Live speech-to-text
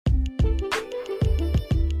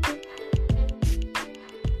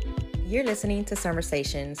You're listening to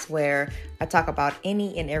Summersations, where I talk about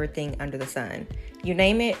any and everything under the sun. You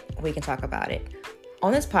name it, we can talk about it.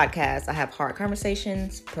 On this podcast, I have hard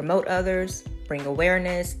conversations, promote others, bring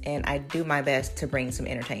awareness, and I do my best to bring some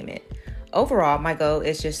entertainment. Overall, my goal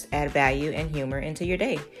is just add value and humor into your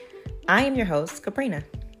day. I am your host, Caprina.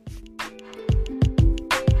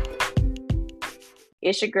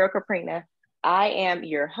 It's your girl, Caprina. I am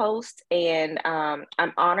your host, and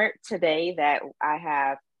I'm honored today that I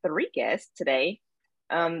have 3 guests today.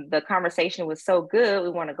 The conversation was so good, we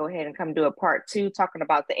want to go ahead and come do a part 2, talking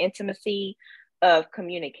about the intimacy of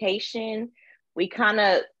communication. We kind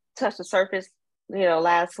of touched the surface,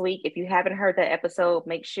 last week. If you haven't heard that episode,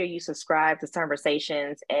 make sure you subscribe to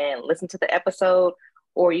Summersations and listen to the episode,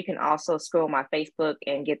 or you can also scroll my Facebook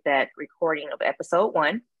and get that recording of episode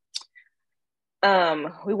 1.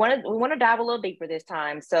 We want to dive a little deeper this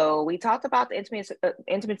time. So we talked about the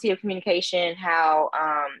intimacy of communication, how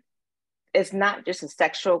it's not just a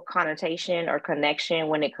sexual connotation or connection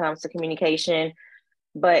when it comes to communication,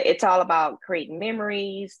 but it's all about creating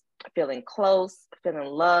memories, feeling close, feeling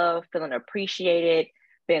loved, feeling appreciated,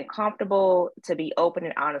 being comfortable to be open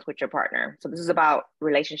and honest with your partner. So this is about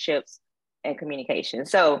relationships and communication.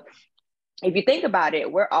 So if you think about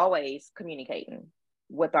it, we're always communicating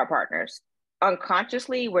with our partners.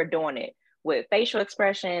 Unconsciously, we're doing it with facial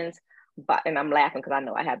expressions, and I'm laughing because I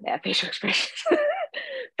know I have bad facial expressions.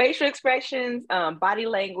 Facial expressions, body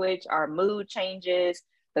language, our mood changes,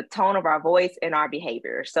 the tone of our voice, and our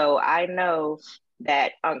behavior. So I know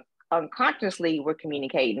that unconsciously we're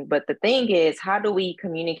communicating, but the thing is, how do we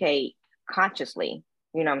communicate consciously?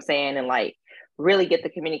 You know what I'm saying? And like really get the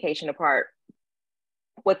communication apart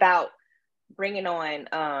without bringing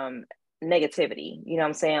on negativity, you know what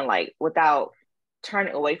I'm saying? Like without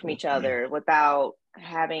turning away from each other, without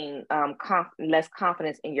having less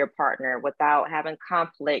confidence in your partner, without having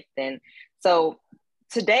conflict. And so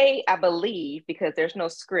today, I believe, because there's no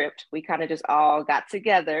script, we kind of just all got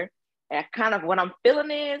together, and kind of what I'm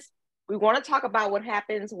feeling is we want to talk about what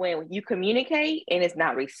happens when you communicate and it's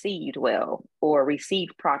not received well or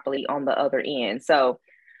received properly on the other end. So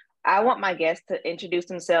I want my guests to introduce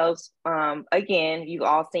themselves. Again, you've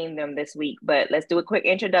all seen them this week, but let's do a quick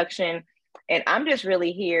introduction. And I'm just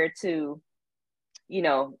really here to,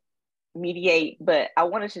 mediate, but I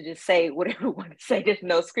wanted to just say whatever I want to say. There's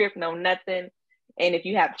no script, no nothing. And if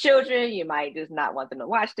you have children, you might just not want them to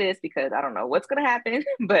watch this because I don't know what's going to happen.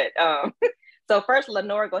 But so first,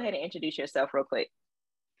 Lenora, go ahead and introduce yourself real quick.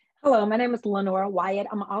 Hello, my name is Lenora Wyatt.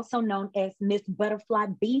 I'm also known as Miss Butterfly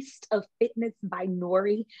Beast of Fitness by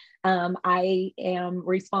Nori. I am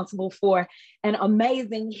responsible for an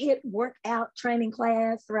amazing HIIT workout training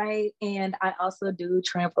class, right? And I also do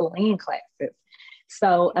trampoline classes.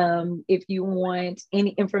 So if you want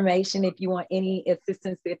any information, if you want any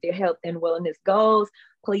assistance with your health and wellness goals,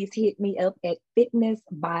 please hit me up at Fitness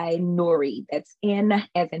by Nori. That's N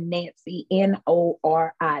as in Nancy,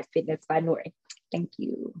 N-O-R-I, Fitness by Nori. Thank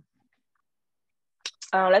you.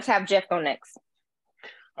 Let's have Jeff go next.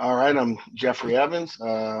 All right, I'm Jeffrey Evans.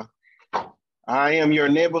 I am your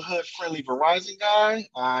neighborhood-friendly Verizon guy.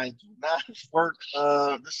 I do not work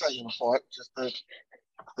the cellular part, just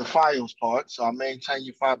the Fios part. So I maintain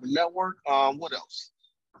your fiber network. What else?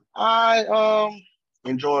 I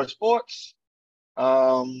enjoy sports.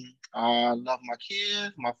 I love my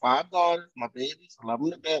kids, my 5 daughters, my babies. I love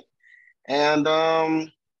them to death. And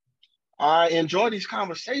I enjoy these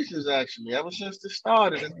conversations actually. Ever since this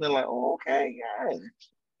started, it's been like, oh, okay, yeah.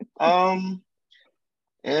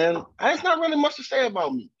 And there's not really much to say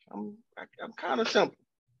about me. I'm kind of simple.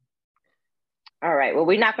 All right. Well,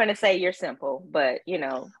 we're not going to say you're simple, but you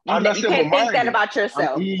can't think that about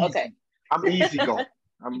yourself. I'm easy. Okay. I'm easy going.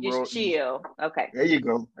 I'm just chill. Easy. Okay. There you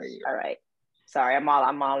go. All right. Sorry, I'm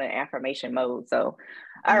all in affirmation mode. So,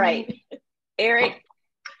 all right, Eric,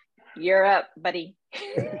 you're up, buddy.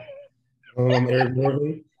 I'm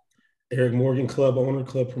Eric Morgan, club owner,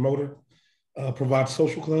 club promoter, Provide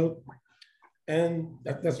Social Club. And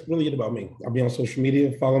that's really it about me. I'll be on social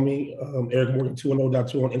media. Follow me, Eric Morgan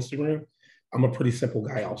 210.2 on Instagram. I'm a pretty simple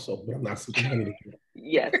guy also, but I'm not simple anything.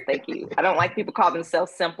 Yes, thank you. I don't like people call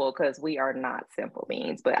themselves simple because we are not simple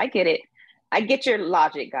beings, but I get it. I get your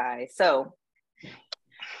logic, guys. So,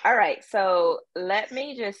 all right. So let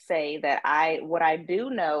me just say that what I do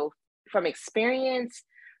know from experience,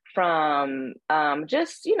 from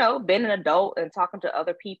just, being an adult and talking to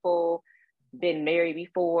other people, been married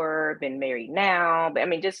before, been married now, but I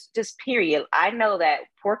mean, just period. I know that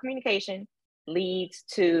poor communication leads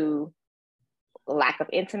to lack of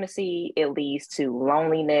intimacy. It leads to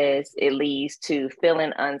loneliness. It leads to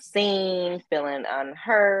feeling unseen, feeling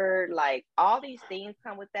unheard. Like all these things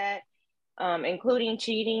come with that. including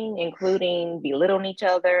cheating, including belittling each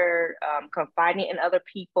other, confiding in other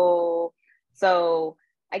people. So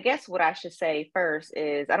I guess what I should say first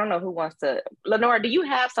is, I don't know who wants to, Lenora, do you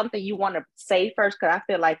have something you want to say first? Because I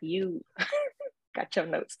feel like you got your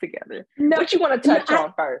notes together. No, what you want to touch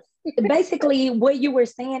on first? Basically, what you were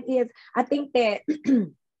saying is, I think that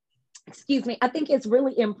excuse me, I think it's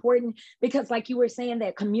really important because, like you were saying,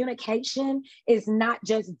 that communication is not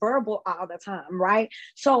just verbal all the time, right?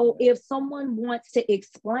 So if someone wants to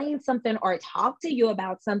explain something or talk to you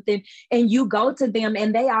about something, and you go to them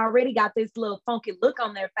and they already got this little funky look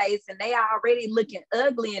on their face and they are already looking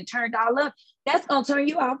ugly and turned all up, that's gonna turn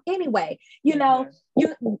you off anyway. You know,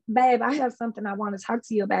 babe, I have something I want to talk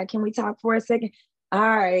to you about. Can we talk for a second? All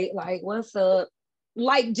right, like, what's up?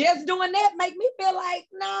 Like, just doing that make me feel like,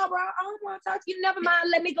 nah, bro, I don't want to talk to you. Never mind.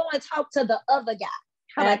 Let me go and talk to the other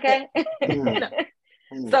guy. Okay.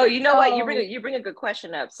 So you know what? You bring a good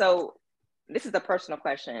question up. So this is a personal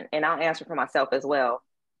question, and I'll answer for myself as well.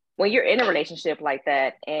 When you're in a relationship like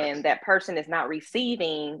that, and that person is not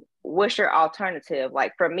receiving, what's your alternative?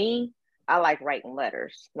 Like for me, I like writing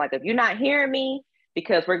letters. Like if you're not hearing me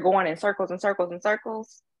because we're going in circles and circles and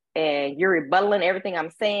circles, and you're rebuttaling everything I'm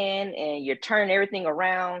saying and you're turning everything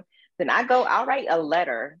around, then I'll write a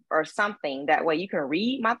letter or something. That way you can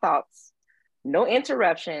read my thoughts, no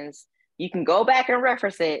interruptions. You can go back and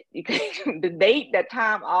reference it. You can the date, the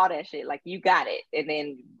time, all that shit. Like you got it. And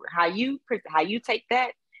then how you take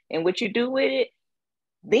that and what you do with it,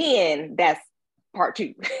 then that's part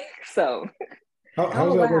two. So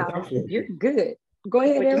how's that worked out for you? You're good. Go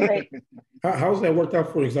ahead, Eric. How's that worked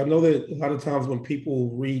out for you? Because I know that a lot of times when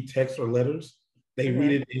people read texts or letters, they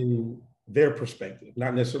read it in their perspective,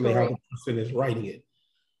 not necessarily how the person is writing it.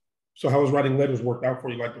 So how has writing letters worked out for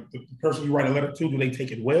you? Like the person you write a letter to, do they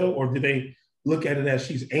take it well, or do they look at it as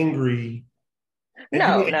she's angry?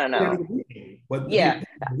 No. But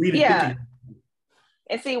read it.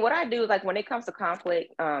 And see, what I do is, like, when it comes to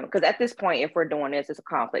conflict, because at this point, if we're doing this, it's a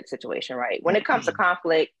conflict situation, right? When it comes to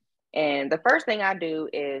conflict, and the first thing I do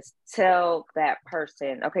is tell that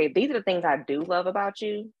person, okay, these are the things I do love about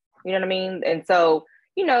you. You know what I mean? And so,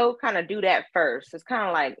 kind of do that first. It's kind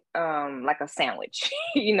of like a sandwich.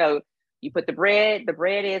 You put the bread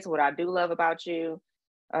is what I do love about you.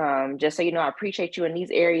 Just so you know, I appreciate you in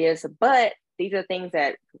these areas, but these are things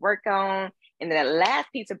that work on. And then that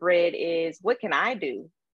last piece of bread is, what can I do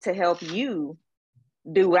to help you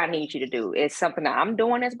do what I need you to do? It's something that I'm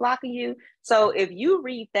doing that's blocking you. So if you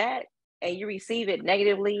read that and you receive it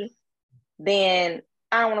negatively, then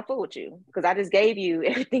I don't want to fool with you, because I just gave you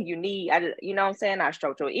everything you need. You know what I'm saying? I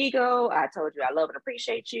stroked your ego. I told you I love and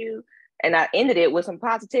appreciate you. And I ended it with some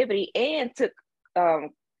positivity and took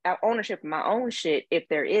ownership of my own shit. If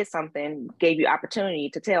there is something, gave you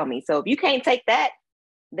opportunity to tell me. So if you can't take that,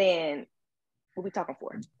 then what we talking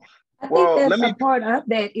for? I think that's a part of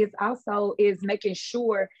that is making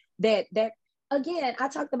sure that again, I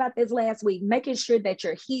talked about this last week, making sure that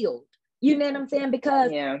you're healed. You know what I'm saying?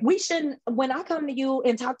 Because we shouldn't, when I come to you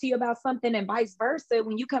and talk to you about something and vice versa,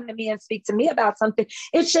 when you come to me and speak to me about something,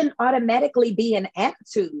 it shouldn't automatically be an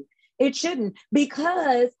attitude. It shouldn't,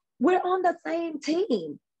 because we're on the same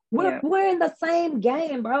team. We're in the same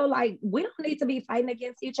game, bro. Like, we don't need to be fighting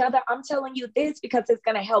against each other. I'm telling you this because it's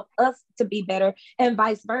going to help us to be better, and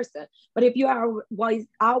vice versa. But if you are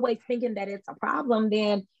always thinking that it's a problem,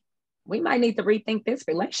 then we might need to rethink this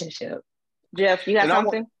relationship. Jeff, you got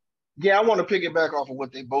something? I want to piggyback off of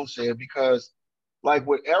what they both said, because like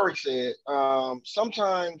what Eric said,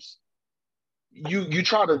 sometimes you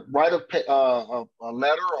try to write a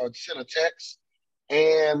letter or send a text,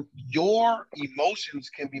 and your emotions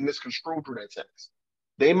can be misconstrued through that text.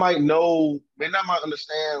 They might not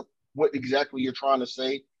understand what exactly you're trying to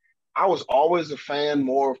say. I was always a fan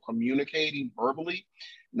more of communicating verbally.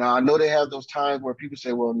 Now, I know they have those times where people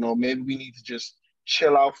say, well, no, maybe we need to just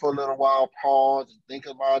chill out for a little while, pause, and think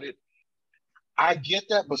about it. I get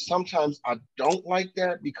that, but sometimes I don't like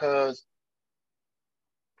that, because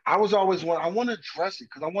I was always I want to address it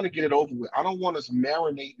because I want to get it over with. I don't want us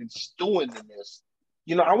marinating and stewing in this.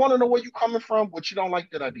 I want to know where you're coming from, what you don't like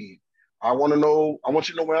that I did. I want you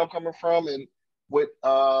to know where I'm coming from and what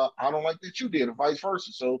I don't like that you did, and vice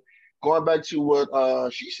versa. So going back to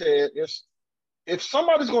what she said, if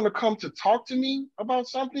somebody's going to come to talk to me about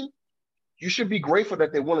something, you should be grateful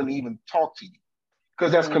that they're willing to even talk to you,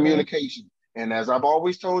 because that's communication. And as I've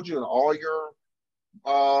always told you in all your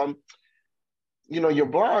your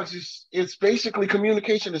blogs, it's basically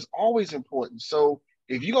communication is always important. So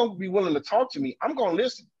if you're going to be willing to talk to me, I'm going to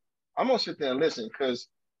listen. I'm going to sit there and listen, because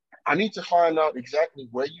I need to find out exactly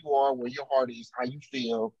where you are, where your heart is, how you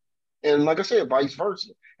feel, And like I said, vice versa.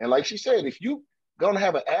 And like she said, if you gonna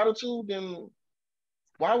have an attitude, then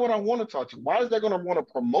why would I want to talk to you? Why is that gonna want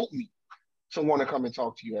to promote me to want to come and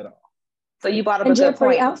talk to you at all? So you brought up And a good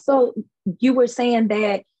Jeffrey, point. also, you were saying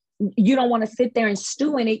that you don't want to sit there and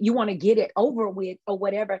stew in it. You want to get it over with or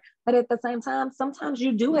whatever. But at the same time, sometimes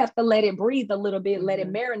you do have to let it breathe a little bit, let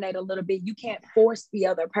it marinate a little bit. You can't force the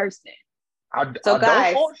other person. I guys,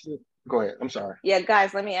 don't force it. Go ahead. I'm sorry. Yeah,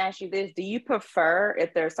 guys, let me ask you this. Do you prefer,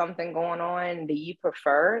 if there's something going on, do you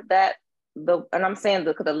prefer that and I'm saying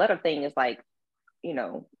the letter thing is like, you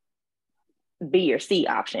know, B or C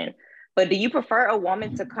option. But do you prefer a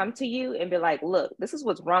woman to come to you and be like, look, this is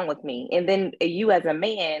what's wrong with me? And then you as a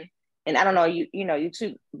man, and I don't know, you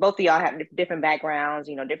two, both of y'all have different backgrounds,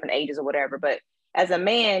 different ages or whatever. But as a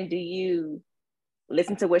man, do you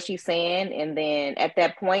listen to what she's saying? And then at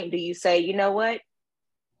that point, do you say, you know what?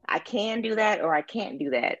 I can do that or I can't do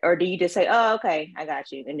that? Or do you just say, oh, okay, I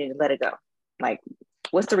got you, and then let it go? Like,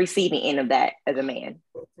 what's the receiving end of that as a man?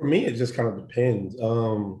 For me, it just kind of depends.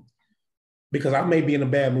 Because I may be in a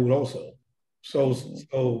bad mood also.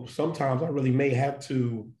 So sometimes I really may have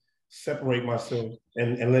to separate myself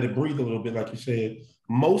and let it breathe a little bit, like you said.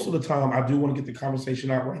 Most of the time, I do want to get the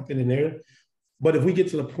conversation out right then and there. But if we get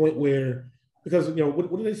to the point where, because,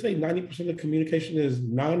 what do they say? 90% of communication is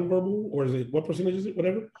nonverbal, or is it, what percentage is it?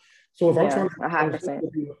 Whatever. So if I'm trying to have a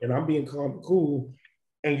with you and I'm being calm and cool,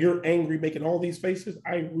 and you're angry, making all these faces,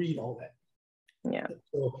 I read all that. Yeah.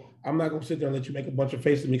 So I'm not going to sit there and let you make a bunch of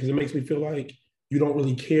faces at me, because it makes me feel like you don't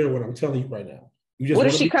really care what I'm telling you right now. What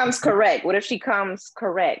if she comes correct? What if she comes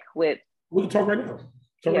correct with? We can talk right now.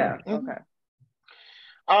 Okay.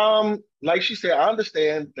 Like she said, I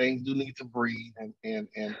understand things do need to breathe and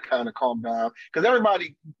kind of calm down, because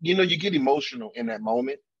everybody, you get emotional in that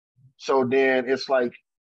moment. So then it's like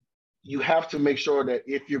you have to make sure that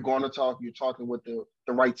if you're going to talk, you're talking with the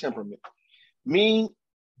right temperament. Me,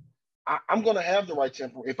 I'm going to have the right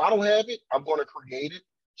temper. If I don't have it, I'm going to create it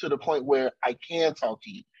to the point where I can talk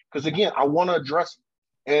to you. Because again, I want to address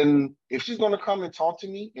it. And if she's going to come and talk to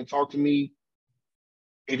me,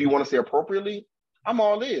 if you want to say appropriately, I'm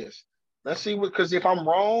all ears. Let's see because if I'm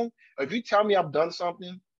wrong, if you tell me I've done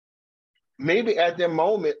something, maybe at that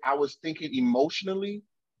moment I was thinking emotionally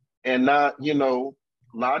and not,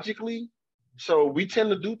 logically. So we tend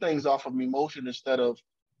to do things off of emotion instead of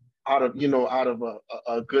out of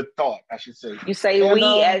a good thought, I should say. You say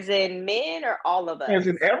we as in men or all of us? As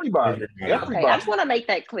in everybody. Okay, I just want to make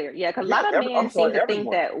that clear. Yeah, because a lot of men seem to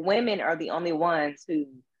think that women are the only ones who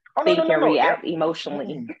think and react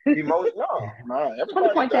emotionally. No. I just want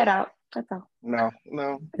to point that out. That's all. No.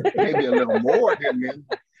 Maybe a little more than men.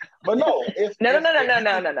 But no.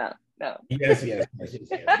 No. Yes.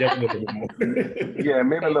 Definitely more. Yeah,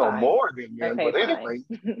 maybe a little more than men. Okay, but anyway,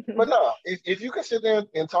 but no, if you can sit there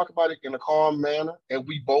and talk about it in a calm manner, and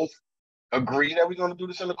we both agree that we're going to do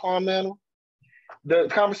this in a calm manner, the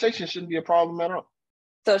conversation shouldn't be a problem at all.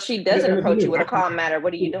 So if she doesn't approach you with a calm manner,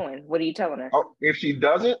 what are you doing? What are you telling her? Oh, if she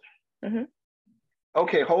doesn't,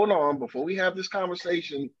 okay, hold on. Before we have this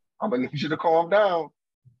conversation, I'm going to need you to calm down.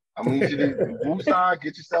 I'm going to need you to woosah,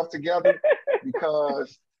 get yourself together,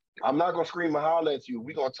 because I'm not going to scream and holler at you.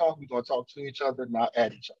 We're going to talk to each other, not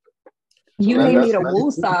at each other. You need me to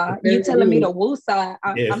woosah. You telling me to woosah.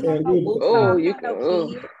 I'm not going to woosah. Oh, you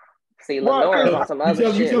can. See, Lenore's on some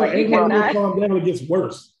other shit. Like, you cannot calm down, it gets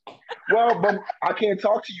worse. Well, but I can't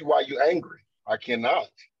talk to you while you're angry. I cannot.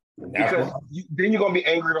 Because then you're going to be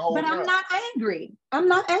angry the whole time. But I'm not angry. I'm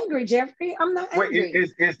not angry, Jeffrey. I'm not angry.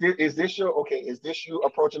 Wait, is this you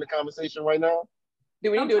approaching the conversation right now?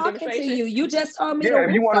 Do we do a demonstration? To you. You just told me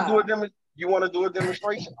if you want to do a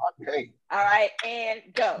demonstration, okay. All right, and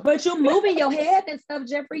go. But you're moving your head and stuff,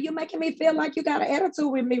 Jeffrey. You're making me feel like you got an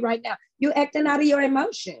attitude with me right now. You're acting out of your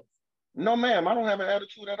emotions. No, ma'am, I don't have an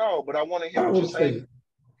attitude at all, but I want to hear what you say.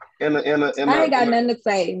 I ain't got nothing to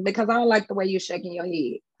say because I don't like the way you're shaking your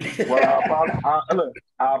head. Well,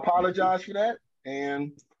 I apologize for that.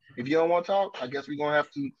 And if you don't want to talk, I guess we're going to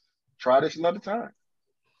have to try this another time.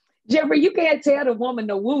 Jeffrey, you can't tell the woman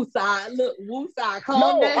the woosah. Look, woosah,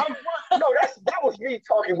 calm down. That was me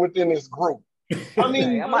talking within this group. I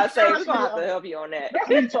mean, I'm about to say, we're going to have to help you on that. That's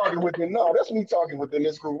me talking within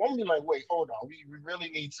this group. I'm going to be like, wait, hold on. We really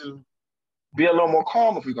need to be a little more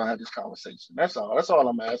calm if we're going to have this conversation. That's all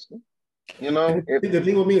I'm asking. The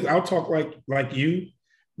thing with me is I'll talk like you.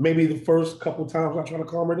 Maybe the first couple times I try to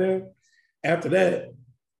calm her down. After that,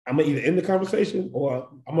 I'm going to either end the conversation or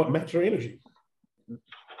I'm going to match her energy.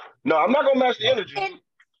 No, I'm not going to match the energy. And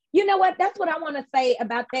you know what? That's what I want to say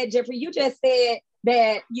about that, Jeffrey. You just said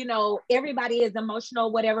that, everybody is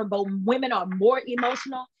emotional, whatever, but women are more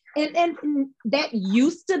emotional. And that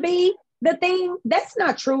used to be the thing. That's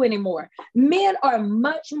not true anymore. Men are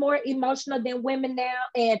much more emotional than women now,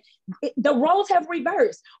 and the roles have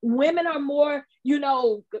reversed. Women are more,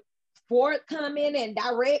 forthcoming and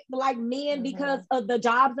direct like men because of the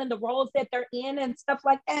jobs and the roles that they're in and stuff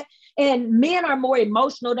like that. And men are more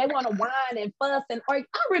emotional. They want to whine and fuss and argue.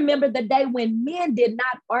 I remember the day when men did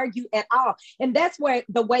not argue at all. And that's where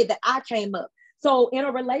the way that I came up. So in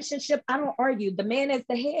a relationship, I don't argue. The man is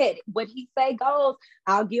the head. What he say goes.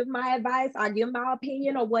 I'll give my advice. I'll give my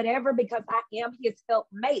opinion or whatever because I am his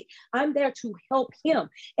helpmate. I'm there to help him.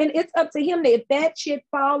 And it's up to him that if that shit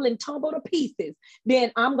fall and tumble to pieces,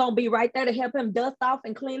 then I'm going to be right there to help him dust off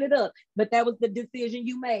and clean it up. But that was the decision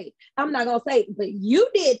you made. I'm not going to say, but you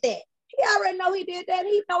did that. He already know he did that.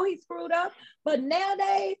 He know he screwed up. But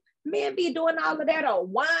nowadays, men be doing all of that or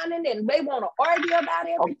whining and they want to argue about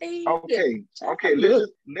everything. Okay.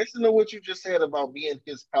 Listen to what you just said about being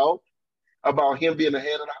his help, about him being the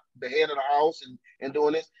head of the house and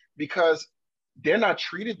doing this, because they're not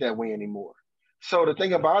treated that way anymore. So the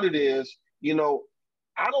thing about it is, I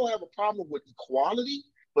don't have a problem with equality,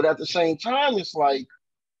 but at the same time, it's like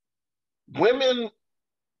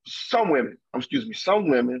some women,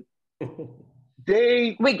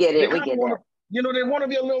 we get it. They want to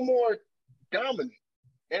be a little more dominant,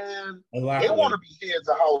 and they want to be heads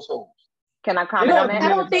of households. Can I comment on that? I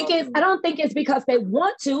don't think it's because they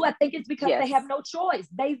want to. I think it's because they have no choice.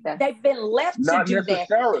 They've been left to do that.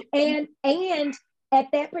 And at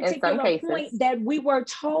that particular point that we were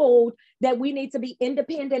told that we need to be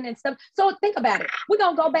independent and stuff. So think about it. We're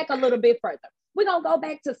gonna go back a little bit further. We're going to go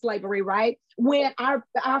back to slavery, right? When our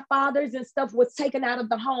fathers and stuff was taken out of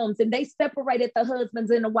the homes and they separated the husbands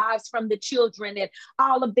and the wives from the children and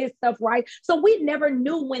all of this stuff, right? So we never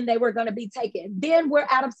knew when they were going to be taken. Then we're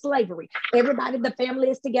out of slavery. Everybody, the family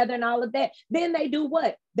is together and all of that. Then they do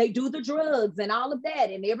what? They do the drugs and all of that,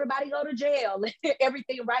 and everybody go to jail and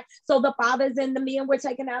everything, right? So the fathers and the men were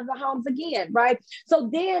taken out of the homes again, right? So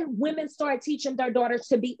then women start teaching their daughters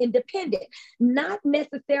to be independent, not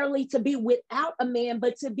necessarily to be without a man,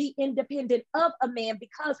 but to be independent of a man,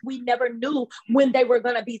 because we never knew when they were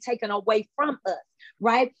going to be taken away from us,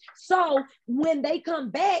 right? So when they come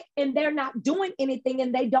back and they're not doing anything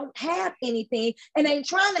and they don't have anything and they ain't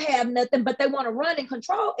trying to have nothing, but they want to run and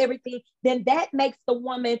control everything, then that makes the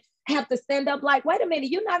woman have to stand up like, wait a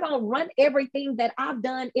minute, you're not going to run everything that I've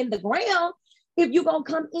done in the ground. If you're going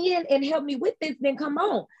to come in and help me with this, then come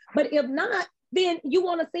on. But if not, then you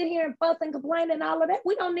want to sit here and fuss and complain and all of that.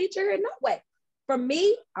 We don't need you here no way. For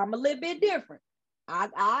me, I'm a little bit different.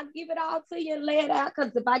 I'll give it all to you and lay it out,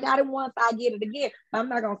 because if I got it once, I'll get it again. I'm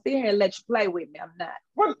not going to sit here and let you play with me. I'm not.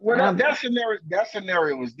 Well, that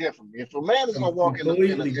scenario is different. If a man is going to walk in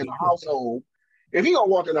a household, if he going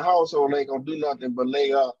to walk in the household and ain't going to do nothing but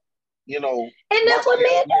lay up, And that's what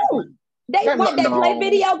men do. They play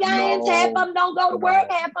video games. Half of them don't go to work.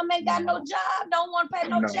 Half of them ain't got no job. Don't want to pay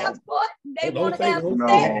no child support. They want to have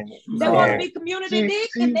sex. They want to be community dick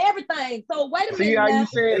and everything. So wait a minute. See how you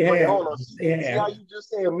said? Wait, hold on. See how you just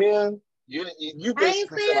said, men? You I ain't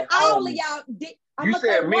saying all of y'all. I'm gonna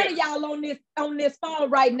say one of y'all on this phone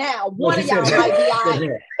right now. One of y'all might be all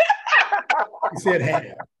right. He said half.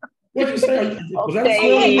 What did you say? Was that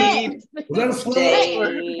a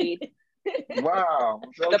slur? Wow.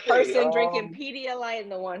 The person drinking Pedialyte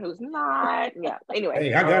and the one who's not. Yeah. Anyway.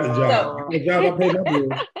 Hey, I got a job. I pay my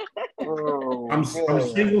bills. I'm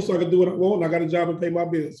single, so I can do what I want. And I got a job and pay my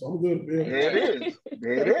bills, so I'm good.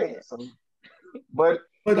 It is. But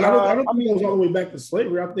I don't think it goes all the way back to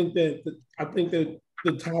slavery. I think that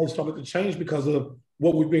the tide started to change because of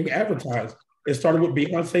what was being advertised. It started with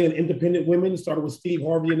Beyonce and independent women. It started with Steve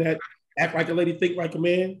Harvey and that act like a lady, think like a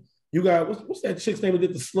man. You got what's that chick's name that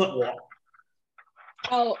did the slut walk?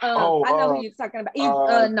 I know who you're talking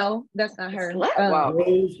about. No, that's not her.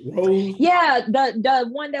 Rose. Yeah, the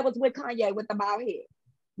one that was with Kanye with the bald head.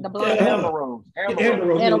 The blonde.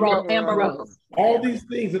 Amber Rose. All these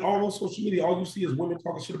things and all on social media, all you see is women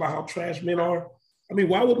talking shit about how trash men are. I mean,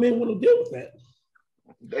 why would men want to deal with that?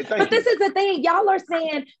 But this is the thing. Y'all are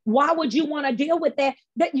saying, why would you want to deal with that?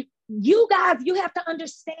 That you guys, you have to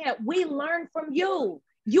understand, we learn from you.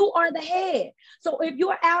 You are the head. So if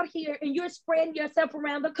you're out here and you're spreading yourself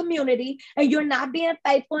around the community and you're not being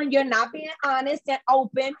faithful and you're not being honest and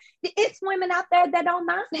open, it's women out there that don't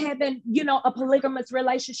mind having, a polygamous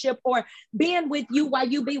relationship or being with you while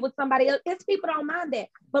you be with somebody else. It's people don't mind that.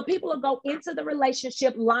 But people will go into the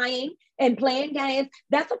relationship lying and playing games.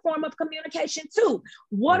 That's a form of communication too.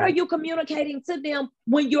 What are you communicating to them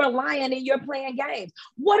when you're lying and you're playing games?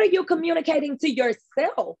 What are you communicating to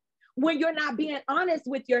yourself when you're not being honest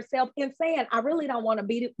with yourself and saying, I really don't want to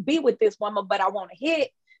be with this woman, but I want to hit,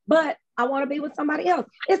 but I want to be with somebody else.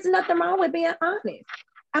 It's nothing wrong with being honest.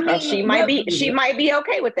 I mean, she might be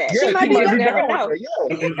okay with that. Yeah, she might be never know. With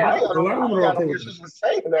that. Yeah. I got no issues with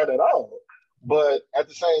saying that at all. But at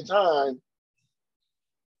the same time,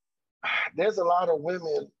 there's a lot of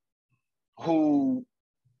women who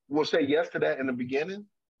will say yes to that in the beginning.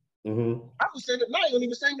 Mm-hmm. I would say that now. You don't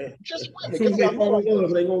even say just women.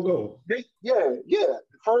 They gonna go. Yeah.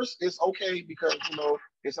 First, it's okay because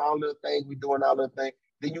it's our little thing. We doing our little thing.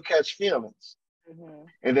 Then you catch feelings,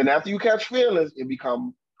 and then after you catch feelings, it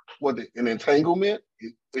become an entanglement.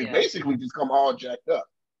 It basically just come all jacked up.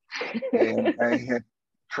 And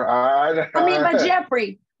try. I mean, but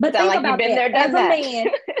Jeffrey, but think about that. As a man,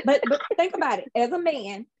 but think about it. As a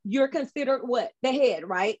man, you're considered what? The head,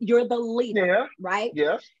 right? You're the leader, right?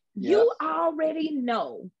 Yes. You already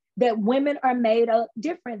know that women are made up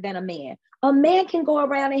different than a man. A man can go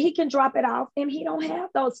around and he can drop it off and he don't have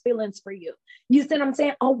those feelings for you. You see what I'm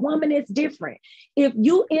saying? A woman is different. If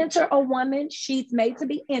you enter a woman, she's made to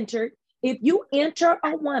be entered. If you enter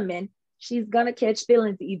a woman, she's gonna catch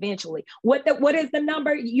feelings eventually. What is the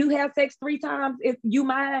number? You have sex 3 times if you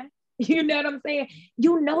mind. You know what I'm saying?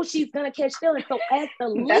 She's gonna catch feelings. So as the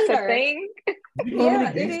leader, that's a thing. You know how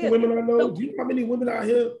many gangster women I know? Do you know how many women out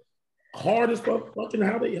here hard as fuck, fucking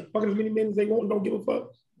how they fucking as many men as they want and don't give a fuck?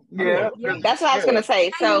 Yeah. That's what I was gonna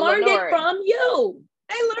say. They learned it from you.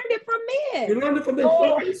 They learned it from men. They learned it from their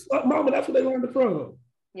mama. That's what they learned it from.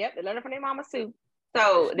 Yep, they learned it from their mama too.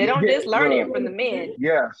 So they don't just learn it from the men.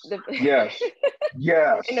 Yes. Yes.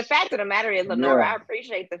 And the fact of the matter is, Lenora, I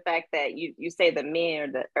appreciate the fact that you say the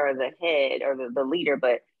men or the head or the leader,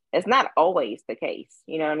 but it's not always the case.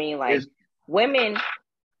 You know what I mean? Like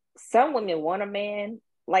some women want a man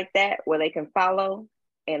like that where they can follow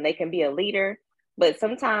and they can be a leader. But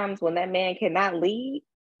sometimes when that man cannot lead,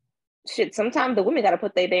 sometimes the women got to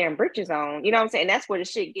put their damn britches on. You know what I'm saying? That's where the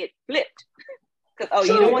shit get flipped. Because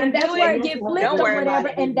you don't want to do it. Where it get flipped or whatever,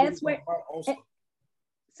 and that's where.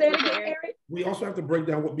 Say it again, Eric. We also have to break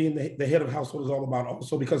down what being the head of household is all about.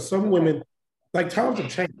 Also, because some women, like times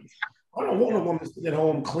have changed. I don't want a woman sitting at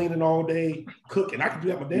home cleaning all day, cooking. I can do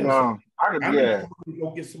that my damn self. I need to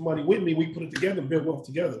go get some money with me. We put it together and build wealth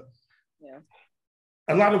together. Yeah.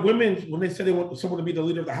 A lot of women, when they say they want someone to be the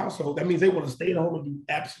leader of the household, that means they want to stay at home and do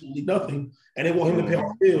absolutely nothing, and they want him to pay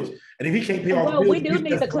all the bills. And if he can't pay all the bills, we do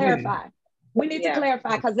need to clarify. We need to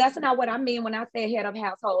clarify, because that's not what I mean when I say head of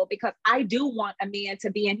household, because I do want a man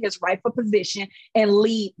to be in his rightful position and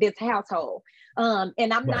lead this household.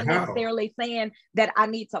 And I'm not necessarily saying that I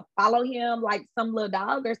need to follow him like some little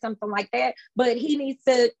dog or something like that, but he needs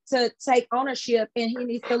to take ownership and he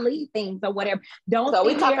needs to lead things or whatever. Don't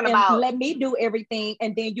let me do everything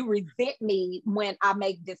and then you resent me when I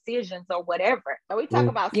make decisions or whatever. Are we talking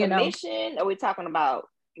about submission? Or are we talking about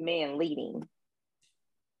men leading?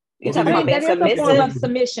 You're talking about being submissive? Is a form of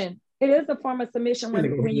submission. It is a form of submission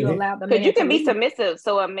when you allow the man. Because you can be submissive.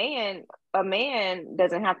 So a man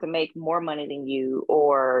doesn't have to make more money than you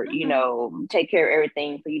or, take care of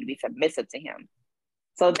everything for you to be submissive to him.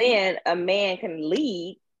 So then a man can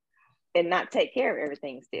lead and not take care of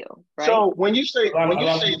everything still, right? So when you say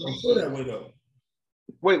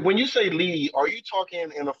lead, are you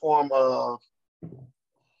talking in the form of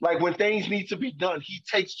like when things need to be done, he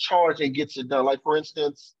takes charge and gets it done? Like for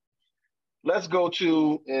instance, let's go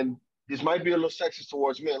to, and this might be a little sexist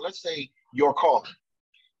towards men, let's say your car.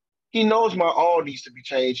 He knows my oil needs to be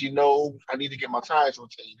changed. He knows I need to get my tires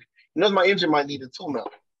rotated. He knows my engine might need a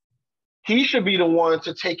tune-up. He should be the one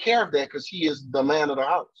to take care of that because he is the man of the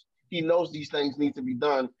house. He knows these things need to be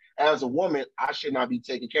done. As a woman, I should not be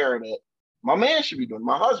taking care of that. My man should be doing,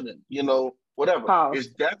 my husband, whatever. Pause.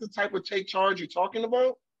 Is that the type of take charge you're talking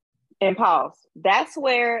about? And pause. That's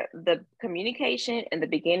where the communication in the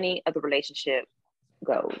beginning of the relationship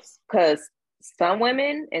goes. Because some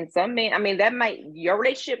women and some men, your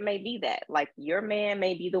relationship may be that. Like your man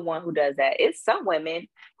may be the one who does that. It's some women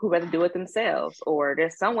who rather do it themselves. Or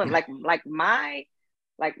there's someone like my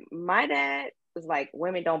dad is like,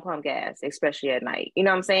 women don't pump gas, especially at night. You know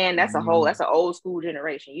what I'm saying? That's that's an old school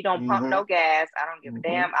generation. You don't pump no gas. I don't give a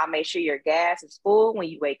damn. I'll make sure your gas is full when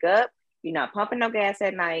you wake up. You're not pumping no gas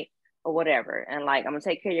at night. Or whatever, and like I'm gonna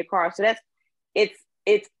take care of your car. So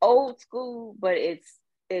it's old school, but it's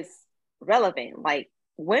relevant. Like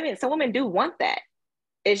some women do want that.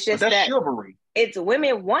 It's just that's that chivalry. It's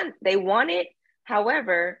women want it.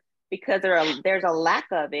 However, because there's a lack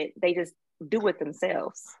of it, they just do it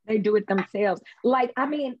themselves. They do it themselves. Like let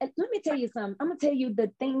me tell you something. I'm gonna tell you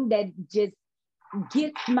the thing that just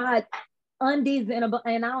gets my undies and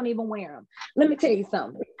I don't even wear them. Let me tell you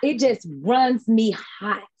something. It just runs me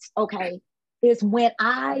hot, okay? Is when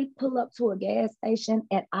I pull up to a gas station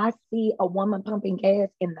and I see a woman pumping gas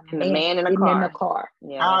and the man in the car.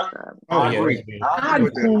 Yeah, I agree.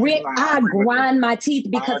 I grind my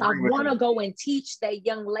teeth because I want to go and teach that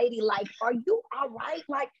young lady, like, are you all right?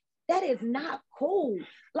 Like, that is not cool.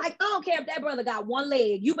 Like, I don't care if that brother got one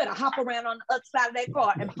leg, you better hop around on the other side of that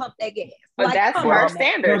car and pump that gas. But like, that's her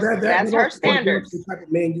standards. That's her standards. The type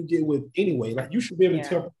of man you get with anyway. Like, you should be able to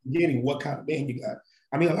tell from the beginning what kind of man you got.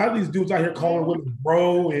 I mean, a lot of these dudes out here calling women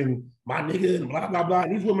bro and my nigga and blah, blah, blah.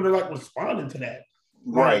 And these women are like responding to that.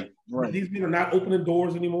 Right. These men are not opening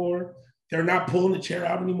doors anymore. They're not pulling the chair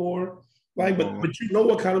out anymore. Like, but you know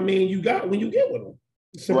what kind of man you got when you get with them.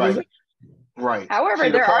 Simple right. However,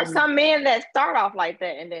 there are some men that start off like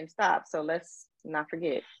that and then stop. So let's not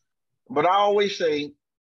forget. But I always say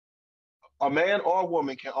a man or a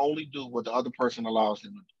woman can only do what the other person allows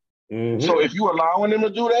him to do. Mm-hmm. So if you're allowing them to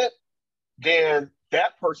do that, then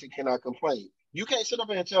that person cannot complain. You can't sit up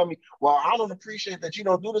here and tell me, well, I don't appreciate that you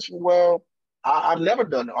don't do this for me. Well, I've never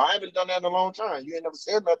done it. I haven't done that in a long time. You ain't never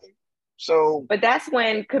said nothing. So, but that's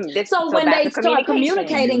when when they start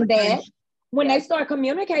communicating that. When they start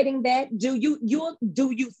communicating that, do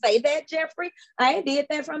you say that, Jeffrey? I ain't did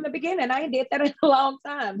that from the beginning. I ain't did that in a long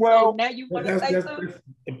time. Well, so now you want to say something?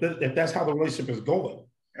 If that's how the relationship is going.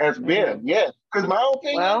 Has been, yeah. Because my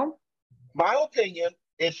opinion,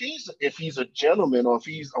 if he's a gentleman or if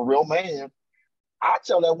he's a real man, I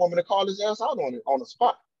tell that woman to call his ass out on the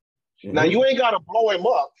spot. Mm-hmm. Now you ain't gotta blow him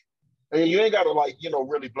up, and you ain't gotta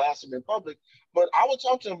really blast him in public. But I would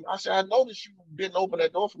talk to him. I said, I noticed you didn't open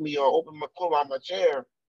that door for me or pull out my chair.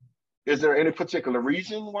 Is there any particular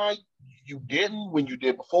reason why you didn't when you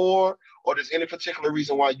did before, or there's any particular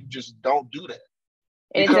reason why you just don't do that?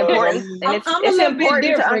 And it's important. I'm a little bit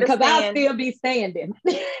different because I still be standing.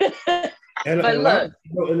 And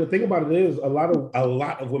the thing about it is, a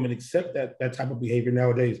lot of women accept that type of behavior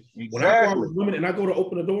nowadays. Exactly. When I go out with women and I go to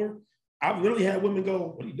open the door, I've literally had women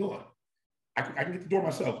go, "What are you doing? I can get the door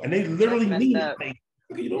myself," and they literally mean it. Like,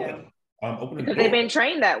 what are you doing? Because they've been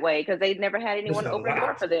trained that way because they've never had anyone open the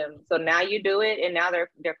door for them. So now you do it, and now they're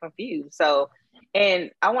confused. So,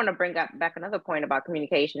 and I want to bring back another point about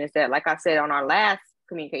communication is that, like I said on our last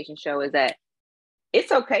communication show, is that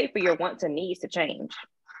it's okay for your wants and needs to change.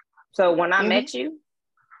 So when I met you,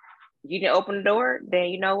 you didn't open the door, then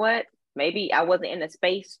you know what? Maybe I wasn't in the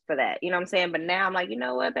space for that. You know what I'm saying? But now I'm like, you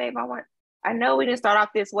know what, babe, I know we didn't start off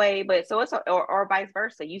this way, but so it's or vice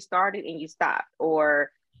versa. You started and you stopped,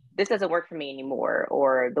 or this doesn't work for me anymore,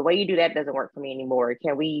 or the way you do that doesn't work for me anymore.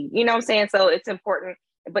 Can we, you know what I'm saying? So it's important.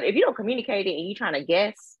 But if you don't communicate it and you're trying to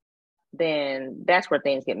guess, then that's where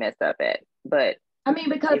things get messed up at. But I mean,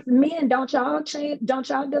 because men, don't y'all change? Don't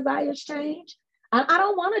y'all desires change? I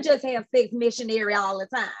don't want to just have sex missionary all the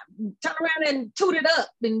time. Turn around and toot it up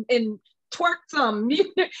and twerk some.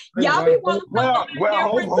 Y'all be wanting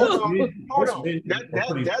hold on.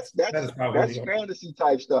 That's fantasy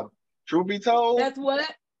type stuff. Truth be told, that's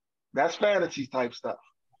what? That's fantasy type stuff.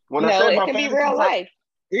 When I say it can be real life.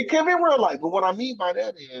 It can be real life, but what I mean by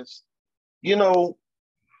that is,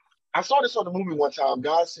 I saw this on the movie one time.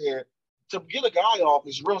 God said, to get a guy off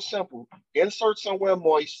is real simple. Insert somewhere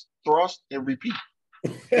moist, thrust, and repeat.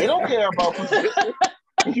 They don't care about position.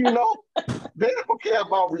 They don't care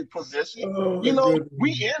about reposition.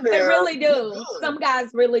 We in there. They really do. Some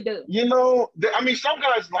guys really do. Some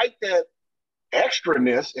guys like that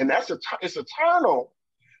extraness, and it's a turn on.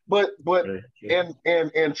 But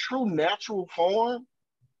in true natural form,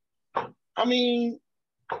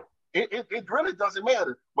 it really doesn't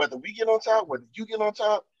matter whether we get on top, whether you get on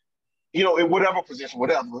top, in whatever position,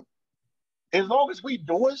 whatever. As long as we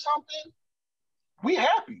doing something, we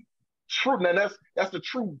happy. True. Now that's the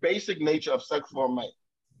true basic nature of sex for a man.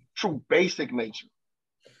 True basic nature.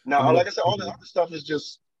 Now, like I said, all the other stuff is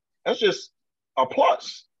just a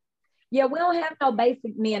plus. Yeah, we don't have no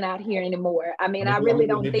basic men out here anymore. I mean, I really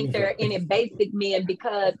don't think there are any basic men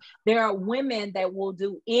because there are women that will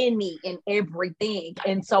do any and everything.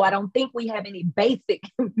 And so I don't think we have any basic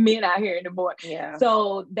men out here anymore. Yeah.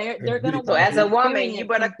 So they're gonna. So as a woman, you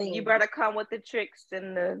better come with the tricks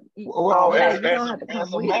and the. Well, as a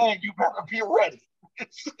man, you better be ready.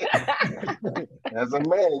 As a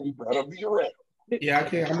man, you better be ready. Yeah, I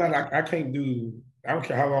can't do. I don't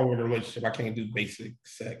care how long we're in a relationship. I can't do basic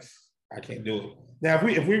sex. I can't do it. Now,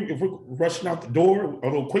 if we're rushing out the door, a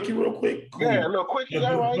little quickie, real quick. Cool. Yeah, a little quickie.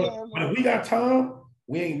 But if we got time,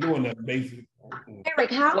 we ain't doing nothing basic.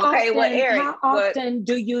 Eric, how often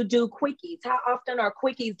do you do quickies? How often are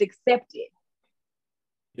quickies accepted?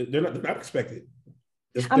 They're not expected.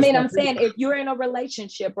 I mean, I'm saying if you're in a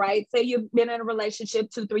relationship, right? Say you've been in a relationship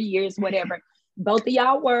 2-3 years, whatever. Both of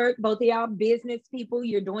y'all work, both of y'all business people,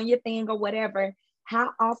 you're doing your thing or whatever.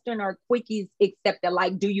 How often are quickies accepted?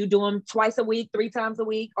 Like, do you do them twice a week, 3 times a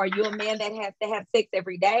week? Are you a man that has to have sex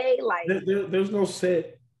every day? Like, there's no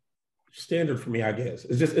set standard for me, I guess.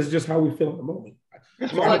 It's just how we feel at the moment.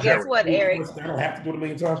 Well, guess what, Eric? I don't have to do it a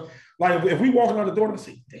million times. Like if we walking out the door and I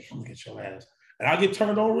say, "Damn, look at your ass," and I get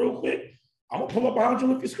turned on real quick, I'm gonna pull up behind you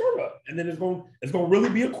and lift your skirt up, and then it's gonna really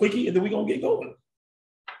be a quickie, and then we gonna get going.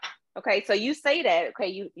 Okay, so you say that.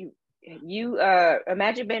 Okay, you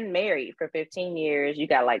imagine being married for 15 years. You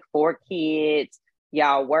got like 4 kids.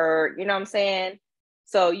 Y'all work. You know what I'm saying?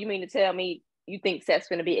 So you mean to tell me you think sex is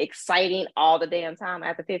going to be exciting all the damn time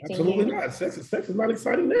after 15 Absolutely years? not. Sex is not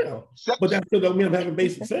exciting now. But that still doesn't mean I'm having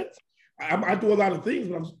basic sex. I do a lot of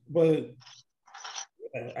things, but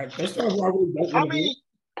that's not why I really don't want to do it.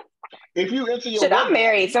 If you into your I'm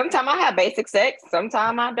married. Sometimes I have basic sex.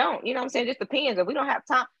 Sometimes I don't. You know what I'm saying? It just depends. If we don't have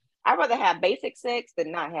time, I'd rather have basic sex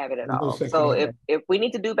than not have it at all. So if we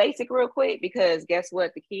need to do basic real quick, because guess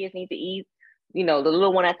what? The kids need to eat, you know, the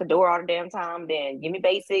little one at the door all the damn time, then give me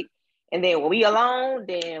basic. And then when we alone,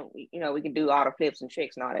 then, you know, we can do all the flips and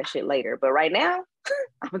tricks and all that shit later. But right now,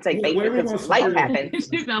 I'm going to take basic because life happens.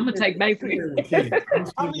 I'm going to take basic.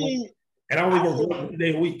 I mean, and I only go one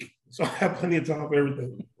day a week. So I have plenty of time for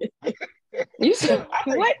everything. You said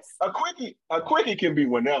what? A quickie can be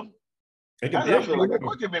whenever. I feel like a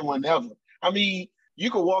quickie can be whenever. I mean,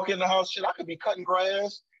 you could walk in the house, shit, I could be cutting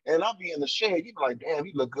grass and I'll be in the shed. You be like, damn,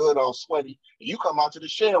 you look good all sweaty. And you come out to the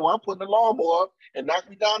shed while I'm putting the lawnmower up and knock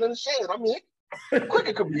me down in the shed. I mean,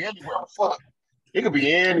 quickie could be anywhere. Fuck. It could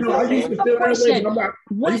be anywhere. I used to feel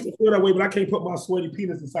that way, but I can't put my sweaty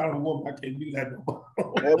penis inside of a woman. I can't do that no more.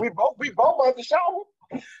 Yeah, we both about to shower.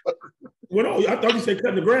 Well, no, I thought you said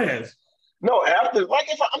cutting the grass. No, after,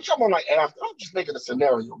 like if I'm talking about like after, I'm just making a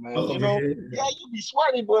scenario, man. You know, yeah, you be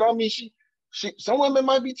sweaty, but I mean, some women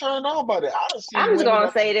might be turned on by that. I'm just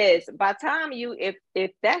gonna say this: by the time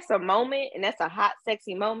if that's a moment and that's a hot,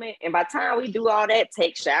 sexy moment, and by the time we do all that,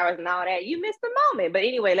 take showers and all that, you miss the moment. But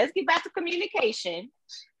anyway, let's get back to communication.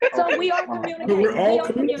 So we are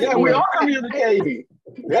communicating. Yeah, we are communicating.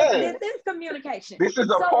 Yeah, this is communication. This is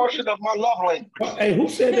a portion of my love language. Hey, who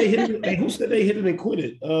said they hit it? Who said they hit it and quit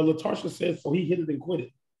it? Latasha said, so he hit it and quit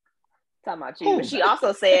it. Talking about you. But she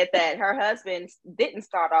also said that her husband didn't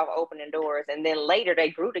start off opening doors, and then later they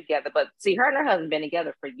grew together. But see, her and her husband been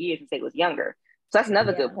together for years since they was younger. So that's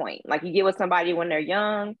another good point. Like you get with somebody when they're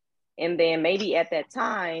young, and then maybe at that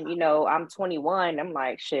time, you know, I'm 21. I'm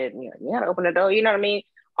like, shit, you gotta open the door. You know what I mean?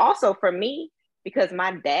 Also for me, because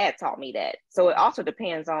my dad taught me that. So it also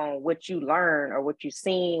depends on what you learn or what you've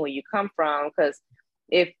seen, where you come from. Because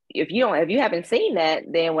if you haven't seen that,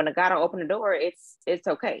 then when a guy don't open the door, it's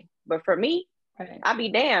okay. But for me, I'd be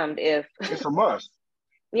damned if it's a must.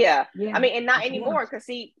 Yeah. I mean, and not anymore. Because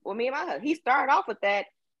see, well, me and my husband, he started off with that.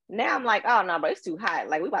 Now I'm like, oh no, but it's too hot.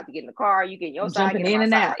 Like we about to get in the car, you get in your side, jumping in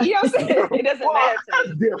and out. You know what I'm saying? It doesn't matter.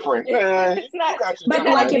 That's different. It's not.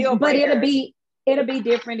 But it'll be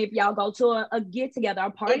different if y'all go to a get together,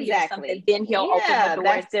 a party or something. Then he'll open the door.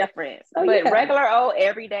 That's different. So, but regular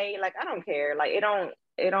every day, like I don't care. Like it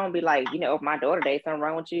don't be like, you know, open my door today, something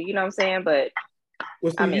wrong with you. You know what I'm saying? But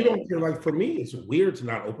well, see, you don't feel like, for me, it's weird to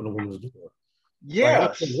not open a woman's door. Yeah,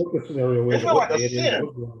 like, it's like a sin.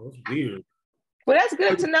 It's weird. Well, that's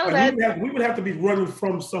good to know that we would have to be running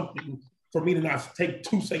from something for me to not take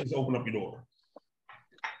 2 seconds to open up your door.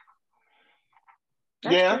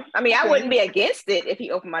 That's true. I mean, I wouldn't be against it if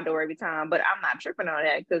he opened my door every time, but I'm not tripping on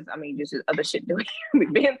that because I mean, just other shit that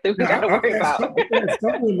we've been through. We gotta worry about.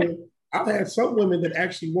 I've had some women that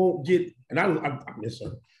actually won't get, and I miss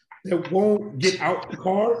her. That won't get out the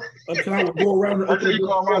car until I would go around and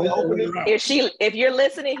open it. If you're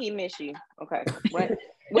listening, he miss you. Okay.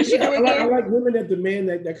 What she do again? I like women that demand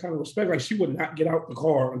that kind of respect. Like she would not get out the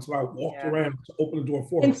car until I walked around to open the door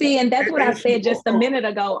for her. And see, and that's what I said just a minute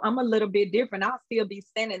ago. I'm a little bit different. I'll still be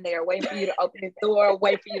standing there waiting for you to open the door,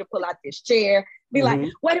 wait for you to pull out this chair. Be like,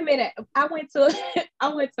 wait a minute. I went to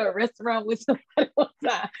a restaurant with somebody one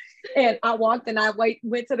time, and I walked and I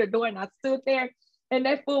went to the door and I stood there, and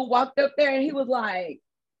that fool walked up there and he was like,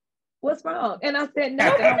 what's wrong? And I said,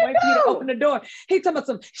 nothing. I'm waiting for you to open the door. He told me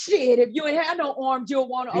some shit. If you ain't had no arms, you'll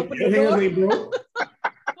want to open the door.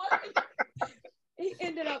 He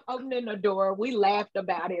ended up opening the door. We laughed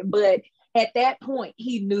about it, but at that point,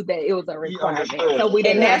 he knew that it was a requirement. So we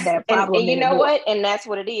didn't have that problem. And you know what? And that's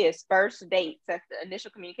what it is. First dates, that's the initial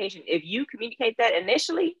communication. If you communicate that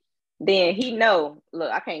initially, then he know,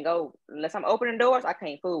 look, I can't go unless I'm opening doors. I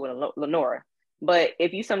can't fool with Lenora. But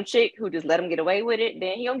if you some chick who just let him get away with it,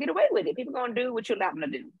 then he don't get away with it. People gonna do what you allow them to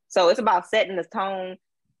do. So it's about setting the tone,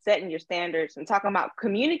 setting your standards, and talking about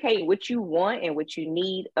communicating what you want and what you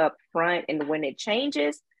need up front. And when it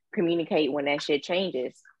changes, communicate when that shit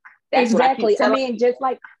changes. That's exactly. What I mean, just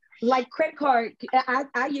like credit card.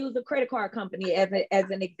 I use a credit card company as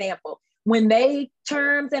an example. When they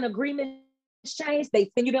terms and agreements change,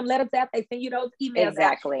 they send you them letters out, they send you those emails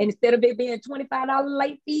exactly. out. And instead of it being $25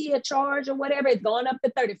 late fee, a charge or whatever, it's going up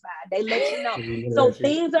to 35. They let you know. So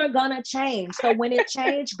things are gonna change. So when it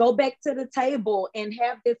change, go back to the table and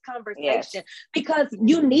have this conversation. Yes. Because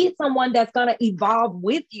you need someone that's gonna evolve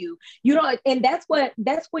with you. You know, and that's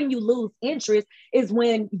when you lose interest, is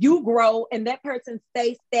when you grow and that person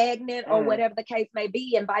stays stagnant or whatever the case may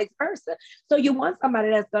be, and vice versa. So you want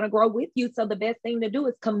somebody that's gonna grow with you. So the best thing to do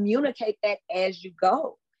is communicate that as you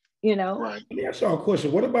go, you know. Right. Let me ask y'all a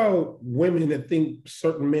question. What about women that think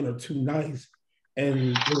certain men are too nice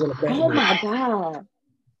and they're gonna oh my God.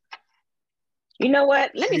 You know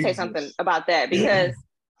what? Let me say something about that, because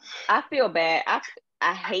I feel bad.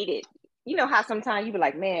 I hate it. You know how sometimes you be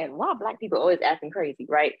like, man, why are Black people always acting crazy,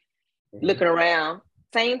 right? Mm-hmm. Looking around.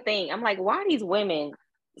 Same thing. I'm like, why are these women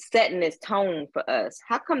setting this tone for us?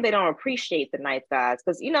 How come they don't appreciate the nice guys?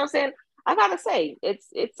 Because, you know what I'm saying? I gotta say,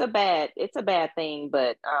 it's a bad thing,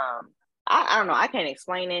 but I don't know, I can't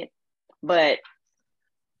explain it, but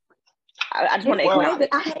I just want to acknowledge it.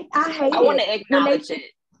 I hate I want to acknowledge it.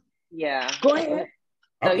 Yeah. Go ahead.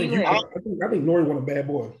 I think Nori want a bad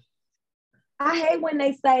boy. I hate when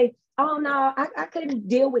they say, oh no, I couldn't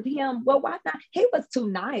deal with him. Well, why not? He was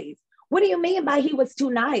too nice. What do you mean by he was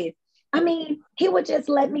too nice? I mean, he would just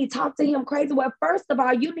let me talk to him crazy. Well, first of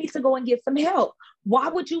all, you need to go and get some help. Why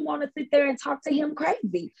would you want to sit there and talk to him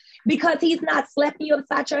crazy? Because he's not slapping you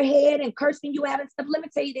upside your head and cursing you out and stuff. Let me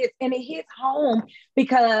tell you this, and it hits home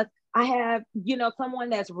because I have, you know, someone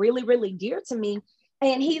that's really, really dear to me.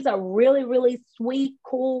 And he's a really, really sweet,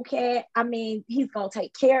 cool cat. I mean, he's going to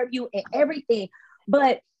take care of you and everything.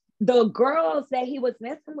 But the girls that he was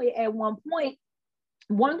messing with at one point,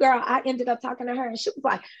 one girl, I ended up talking to her and she was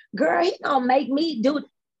like, girl, he gonna make me do,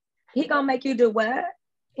 he gonna make you do what?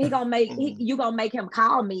 You gonna make him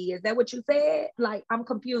call me. Is that what you said? Like, I'm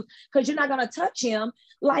confused because you're not gonna touch him.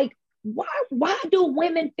 Like, why do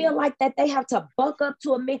women feel like that they have to buck up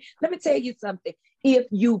to a man? Let me tell you something. If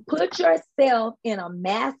you put yourself in a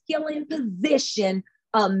masculine position,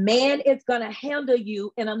 a man is gonna handle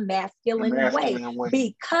you in a masculine way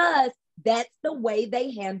because that's the way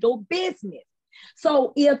they handle business.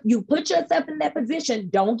 So if you put yourself in that position,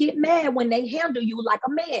 don't get mad when they handle you like a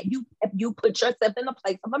man. You put yourself in the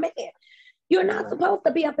place of a man. You're not supposed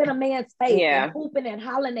to be up in a man's face and hooping and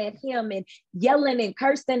hollering at him and yelling and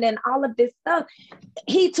cursing and all of this stuff.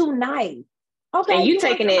 He too nice. Okay, and you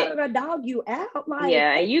taking it to dog you out. Like,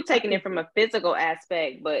 and you taking it from a physical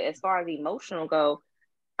aspect, but as far as emotional go,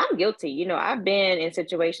 I'm guilty. You know, I've been in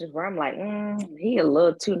situations where I'm like, he a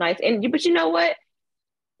little too nice. But you know what?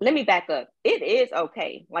 Let me back up. It is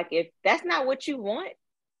okay. Like, if that's not what you want,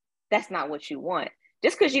 that's not what you want.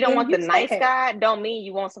 Just because you don't want the nice guy, don't mean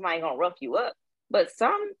you want somebody gonna rough you up. But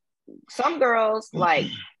some girls, like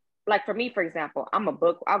for me, for example,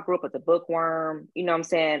 I grew up as a bookworm. You know what I'm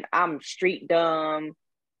saying? I'm street dumb.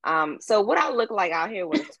 So what I look like out here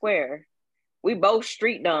with a square, we both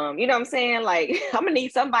street dumb. You know what I'm saying? Like, I'm gonna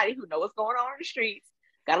need somebody who knows what's going on in the streets,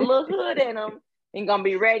 got a little hood in them, and gonna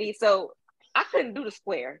be ready. So I couldn't do the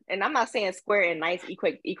square. And I'm not saying square and nice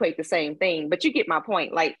equate the same thing, but you get my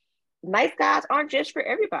point. Like, nice guys aren't just for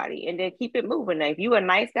everybody, and then keep it moving. Now, if you a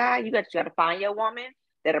nice guy, you got to find your woman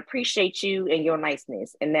that appreciates you and your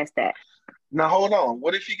niceness, and that's that. Now, hold on.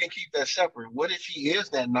 What if he can keep that separate? What if he is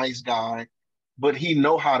that nice guy, but he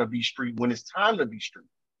know how to be street when it's time to be street?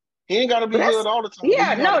 He ain't got to be good all the time.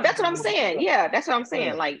 Yeah, no, that's what I'm saying. Yeah, that's what I'm saying.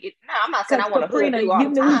 Yeah. Like, no, I'm not saying I want to hood you all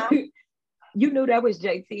the time. You knew that was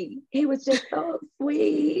JT. He was just so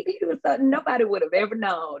sweet. He was so, nobody would have ever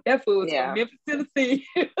known. That fool was from Memphis, Tennessee.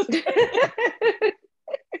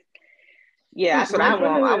 Yeah, that's what I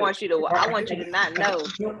want. I want you to not know.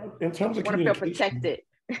 In terms of communication, feel protected.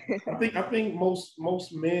 I think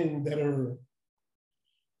most men that are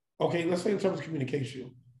okay, let's say in terms of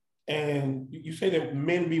communication, and you say that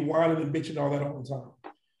men be whining and bitching all that all the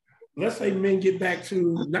time. Let's say men get back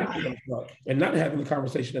to not being upset and not having the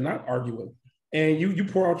conversation and not arguing. And you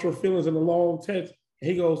pour out your feelings in a long text, and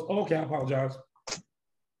he goes, oh, okay, I apologize.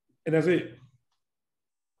 And that's it.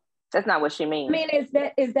 That's not what she means. I mean,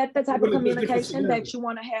 is that the type of communication that you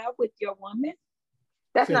want to have with your woman?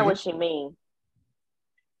 That's not what she means.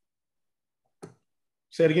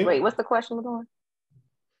 Say it again. Wait, what's the question, LaDawn?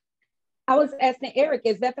 I was asking Eric,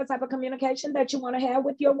 is that the type of communication that you want to have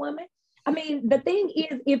with your woman? I mean, the thing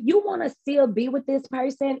is, if you want to still be with this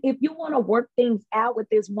person, if you want to work things out with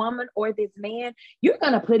this woman or this man, you're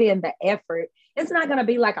going to put in the effort. It's not going to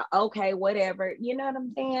be like, okay, whatever. You know what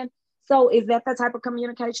I'm saying? So is that the type of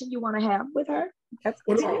communication you want to have with her? That's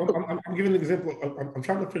well, no, I'm giving an example. I'm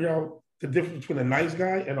trying to figure out the difference between a nice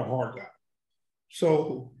guy and a hard guy.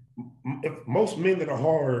 So if most men that are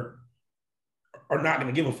hard are not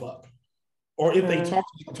going to give a fuck, or if they talk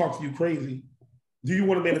to you crazy, do you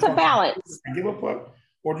want a man to talk to you and give a fuck,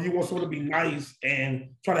 or do you want someone to be nice and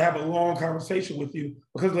try to have a long conversation with you?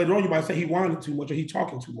 Because later on you might say he whining too much or he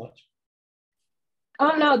talking too much.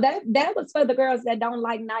 Oh no, that was for the girls that don't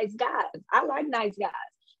like nice guys. I like nice guys.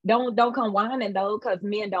 Don't come whining though, because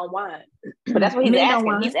men don't whine. But that's what he's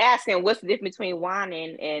asking. He's asking what's the difference between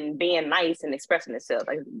whining and being nice and expressing itself.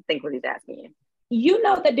 I think what he's asking. You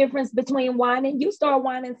know the difference between whining. You start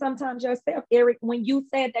whining sometimes yourself, Eric. When you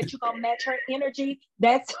said that you're gonna match her energy,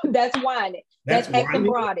 that's whining. That's acting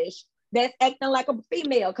broadish. That's acting like a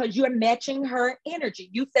female because you're matching her energy.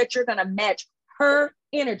 You said you're gonna match her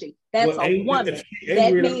energy. That's a woman.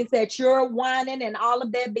 That means that you're whining and all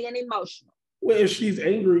of that being emotional. Well, if she's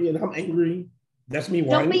angry and I'm angry, that's me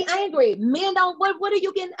whining. Don't be angry. Men don't. What are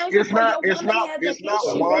you getting angry for? It's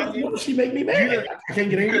not whining. She make me mad. I can't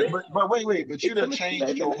get angry. But wait. But you done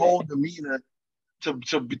changed your whole demeanor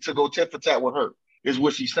to go tit for tat with her. Is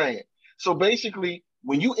what she's saying. So basically,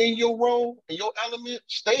 when you in your role, in your element,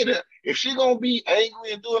 stay there. If she gonna be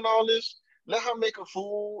angry and doing all this, let her make a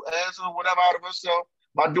fool, ass or whatever out of herself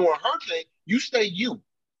by doing her thing. You stay you.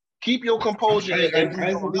 Keep your composure. I ain't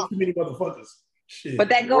too many motherfuckers. Shit. But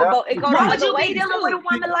that go it goes the other way. Dealing with a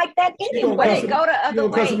woman like that anyway. But it go the other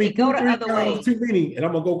way. It go the other way. Too many, and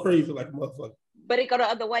I'm gonna go crazy like a motherfucker. But it go the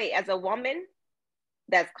other way. As a woman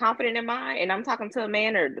that's confident in mine, and I'm talking to a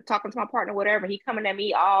man or talking to my partner, whatever, he coming at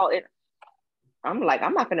me I'm like,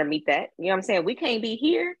 I'm not gonna meet that. You know what I'm saying? We can't be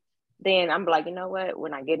here. Then I'm like, you know what? We're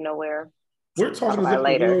not getting nowhere. We're talking about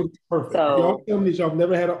later. Perfect. So, y'all tell me y'all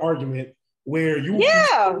never had an argument where you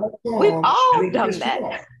we've all done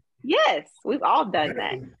that. Yes, we've all done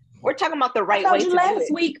that. We're talking about the right way to do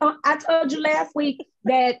it. I told you last week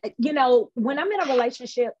that, you know, when I'm in a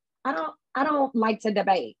relationship, I don't like to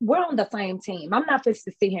debate. We're on the same team. I'm not supposed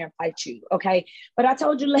to sit here and fight you, okay? But I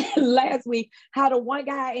told you last week how the one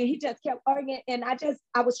guy, and he just kept arguing, and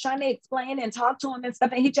I was trying to explain and talk to him and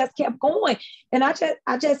stuff, and he just kept going, and I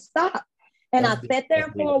just stopped, and I sat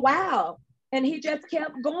there for a while, and he just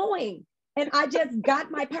kept going, and I just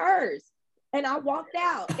got my purse, and I walked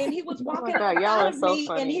out, and he was walking around me,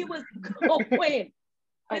 funny. And he was going,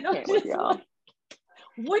 and I'm just like,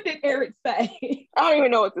 what did Eric say? I don't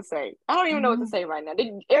even know what to say. I don't even know what to say right now.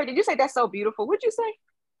 Eric, did you say that's so beautiful? What'd you say?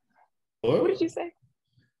 What did you say?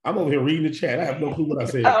 I'm over here reading the chat. I have no clue what I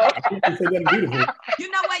said. I didn't say that's beautiful.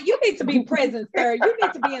 You know what? You need to be present, sir. You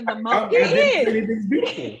need to be in the moment. Anything's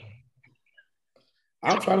beautiful.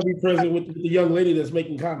 I'm trying to be present with the young lady that's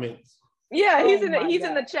making comments. Yeah, he's in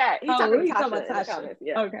the chat. He's talking about Tasha.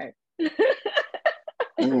 Yeah. Okay.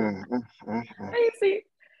 You see.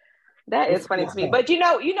 That is funny to me. But you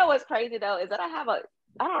know what's crazy though is that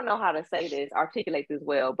I don't know how to say this, articulate this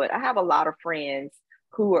well, but I have a lot of friends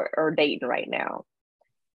who are dating right now.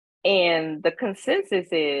 And the consensus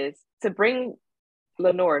is, to bring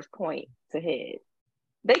Lenore's point to head,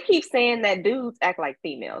 they keep saying that dudes act like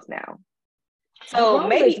females now. So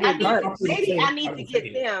maybe I need to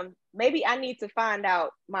get them. Maybe I need to find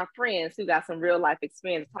out my friends who got some real life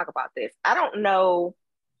experience to talk about this. I don't know.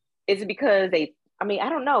 Is it because I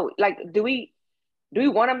don't know. Like, do we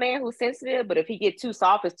want a man who's sensitive, but if he gets too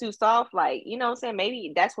soft, it's too soft? Like, you know what I'm saying?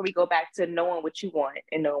 Maybe that's where we go back to knowing what you want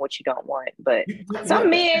and knowing what you don't want. But some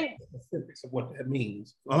men, specifics of what that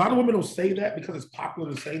means. A lot of women don't say that because it's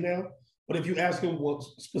popular to say now. But if you ask them, well,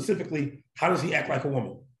 specifically, how does he act like a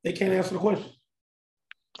woman? They can't answer the question.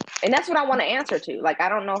 And that's what I want to answer to. Like, I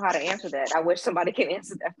don't know how to answer that. I wish somebody can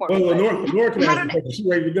answer that for me. Lenore can answer that. She's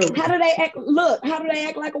ready to go. How do they act? Look, how do they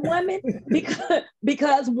act like a woman?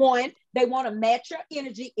 Because one, they want to match your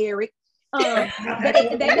energy, Eric. They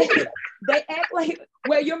act like,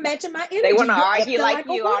 well, you're matching my energy. They want to argue like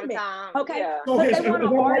you all the time. Okay. Yeah. So they want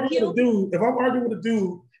to argue. If I'm arguing with a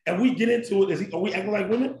dude and we get into it, are we acting like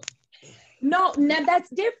women? No, now that's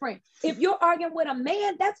different. If you're arguing with a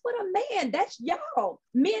man, that's with a man. That's y'all.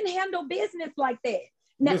 Men handle business like that.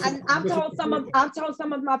 Now, I've told some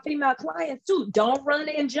of my female clients too, don't run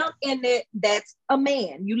and jump in there. That's a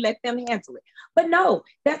man. You let them handle it. But no,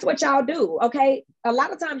 that's what y'all do. Okay. A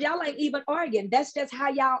lot of times y'all ain't even arguing. That's just how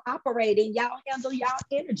y'all operate and y'all handle y'all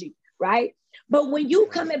energy, right? But when you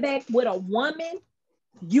coming back with a woman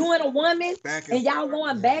You and a woman, and y'all forth,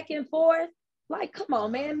 going yeah. back and forth. Like, come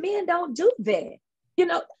on, man. Men don't do that. You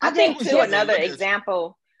know, I think too, just- another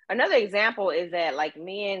example is that like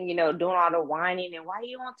men, you know, doing all the whining and why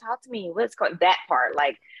you won't talk to me? What's that part?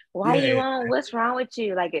 Like, why you won't? What's wrong with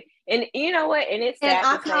you? Like, and you know what? And it's and sad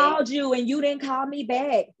I to called say, you and you didn't call me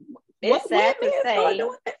back. it's sad to say,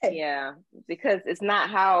 doing that? yeah, because it's not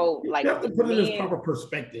how like you have to put it in men. proper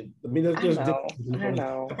perspective. I mean, there's I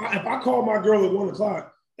know. If I call my girl at 1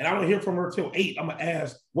 o'clock and I don't hear from her till 8, I'm gonna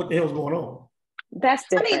ask what the hell's going on. That's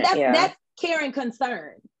different. I mean, that's caring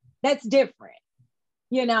concern. That's different.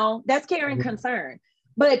 You know, that's caring concern.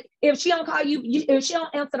 But if she don't call you, if she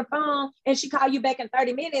don't answer the phone and she call you back in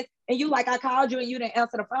 30 minutes and you like, I called you and you didn't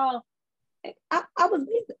answer the phone, I was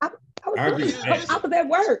busy. I was at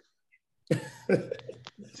work.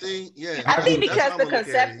 See, yeah. I think because the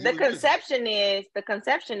conception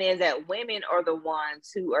is that women are the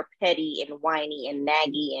ones who are petty and whiny and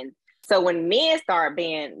naggy, and so when men start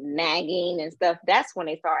being nagging and stuff, that's when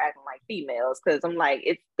they start acting like females. Because I'm like,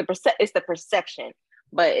 it's the perception,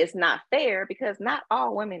 but it's not fair because not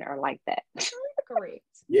all women are like that. Correct.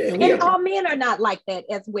 Yeah, and all men are not like that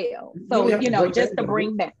as well. So really you know, just to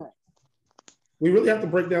bring back. We really have to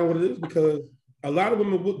break down what it is because a lot of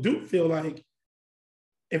women do feel like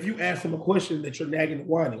if you ask them a question that you're nagging and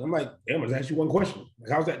whining. I'm like, damn, I just asked you one question. Like,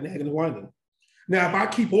 how's that nagging and whining? Now, if I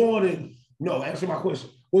keep on and no, answer my question.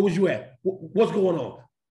 Where was you at? What's going on?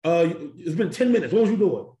 It's been 10 minutes. What was you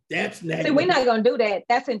doing? That's nagging. See, we're not gonna do that.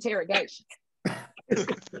 That's interrogation.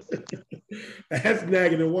 That's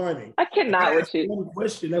nagging and whining. I cannot with you. One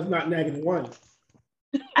question, that's not nagging and whining.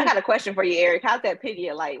 I got a question for you, Eric. How's that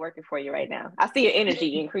Pedialyte working for you right now? I see your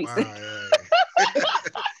energy increasing. Wow,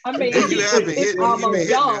 I mean, you have been hitting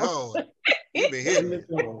it hard. You've been hitting it.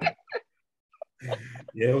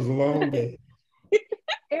 Yeah, it was a long day.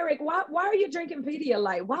 Eric, why are you drinking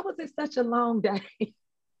Pedialyte? Why was it such a long day?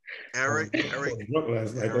 Eric. Drunk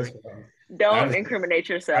last night. That's Don't incriminate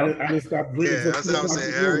yourself. I didn't stop drinking. Yeah, that's what I'm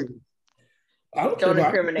saying, Eric. I don't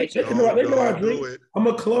incriminate yourself. They know I drink. I'm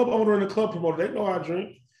a club owner and a club promoter. They know I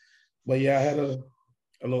drink. But yeah, I had a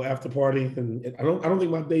little after party, and I don't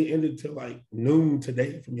think my day ended till like noon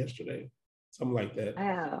today from yesterday, something like that.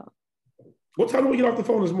 Wow. What time did we get off the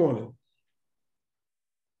phone this morning?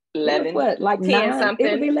 11. What, like 10 9 something?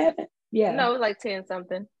 It was 11. Yeah. No, it was like 10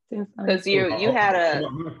 something. Because you had at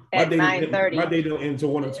 9:30. My day don't end until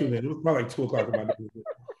 1 or 2. Then it was probably like 2 o'clock in my day.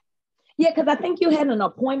 Yeah, because I think you had an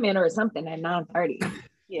appointment or something at 9:30.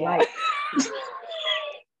 Yeah. Like,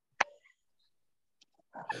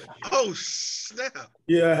 oh snap!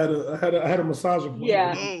 Yeah, I had a massage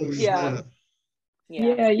appointment. Yeah.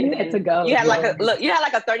 Yeah, you had to go. You had like a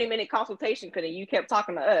 30-minute consultation because you kept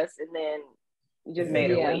talking to us, and then you just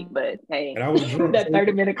made her wait. But hey, and I was drunk. That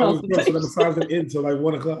 30-minute consultation. So the massage didn't end until like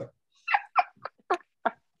 1 o'clock.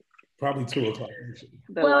 Probably 2 o'clock.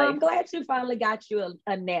 Well, I'm glad you finally got you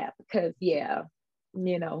a nap because you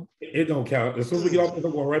know. It don't count. As soon as we get off, I'm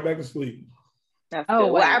going right back to sleep. That's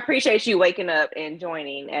good. Well, I appreciate you waking up and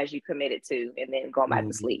joining as you committed to, and then going back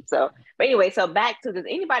to sleep. So, but anyway, so back to, does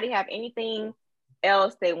anybody have anything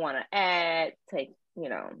else they want to add?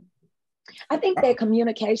 I think that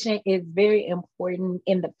communication is very important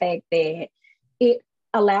in the fact that it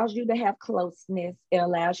allows you to have closeness. It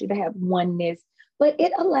allows you to have oneness, but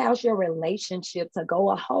it allows your relationship to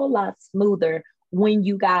go a whole lot smoother when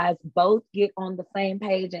you guys both get on the same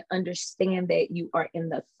page and understand that you are in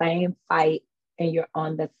the same fight and you're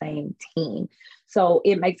on the same team. So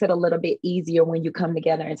it makes it a little bit easier when you come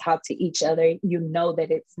together and talk to each other. You know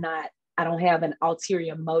that it's not, I don't have an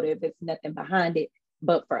ulterior motive. It's nothing behind it,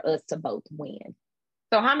 but for us to both win.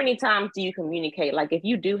 So how many times do you communicate? Like if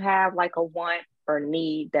you do have like a want or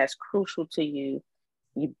need that's crucial to you,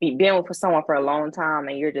 you've been with someone for a long time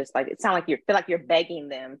and you're just like, it sounds like you feel like you're begging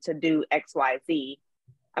them to do X, Y, Z.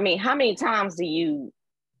 I mean, how many times do you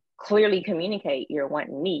clearly communicate your want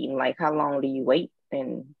and need? Like how long do you wait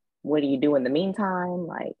and what do you do in the meantime?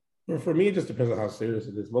 Like, for me, it just depends on how serious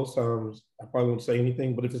it is. Most times I probably won't say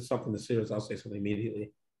anything, but if it's something that's serious, I'll say something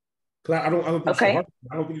immediately. Because I don't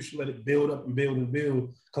think you should let it build up and build and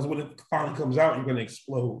build, because when it finally comes out, you're going to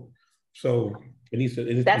explode. So it needs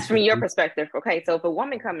to. That's from your perspective. Okay, so if a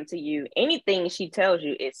woman coming to you, anything she tells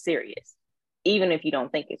you is serious, even if you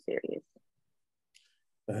don't think it's serious.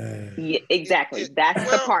 Yeah, exactly. That's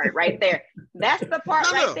the part right there. That's the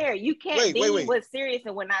part right there. You can't deem what's serious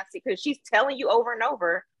and what not, because she's telling you over and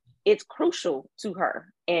over it's crucial to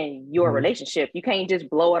her and your relationship. You can't just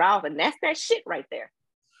blow it off, and that's that shit right there.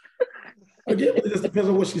 Again, it just depends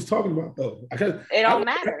on what she's talking about, though. It don't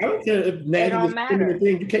matter. I don't care if nagging is a feminine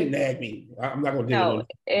thing. You can't nag me. I'm not gonna do no,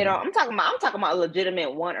 it. I'm talking about a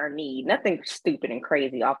legitimate want or need. Nothing stupid and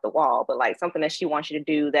crazy off the wall, but like something that she wants you to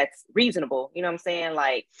do that's reasonable. You know what I'm saying?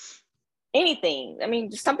 Like anything. I mean,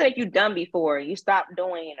 just something that you've done before, you stopped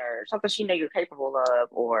doing, or something she know you're capable of,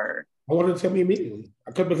 or. I want her to tell me immediately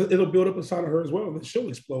because it'll build up inside of her as well, and then she'll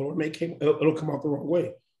explode, or it'll come out the wrong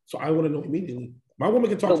way. So I want to know immediately. My woman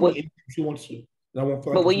can talk to me anytime she wants to. And I won't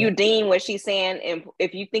feel but will you deem what she's saying,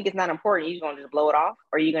 if you think it's not important, you're going to just blow it off,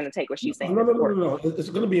 or are you going to take what she's saying? No. It's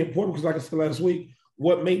going to be important because, like I said last week,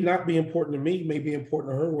 what may not be important to me may be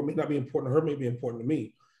important to her. What may not be important to her may be important to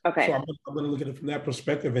me. Okay. So I'm going to look at it from that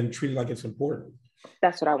perspective and treat it like it's important.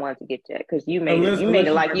 That's what I wanted to get to, because you made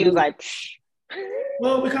it like you was like.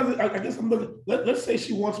 Well, because I guess I'm looking. Let's say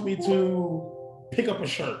she wants me to pick up a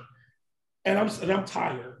shirt, and I'm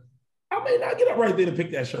tired. I may not get up right there to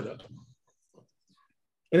pick that shirt up.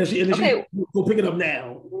 And then she go pick it up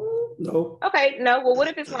now. No. Okay, no. Well, what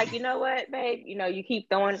if it's like, you know what, babe? You know, you keep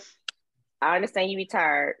throwing. I understand you be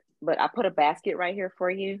tired, but I put a basket right here for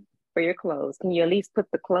you for your clothes. Can you at least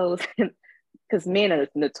put the clothes in? Because men are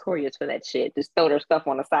notorious for that shit. Just throw their stuff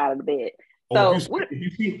on the side of the bed. So I'm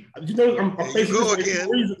facing this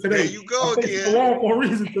reason today. There you go again. For a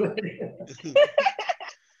reason today.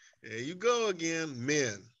 There you go again,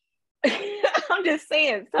 men. I'm just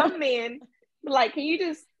saying, some men like, can you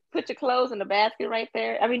just put your clothes in the basket right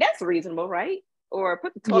there? I mean, that's reasonable, right? Or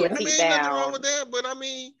put the toilet seat down. Nothing wrong with that, but I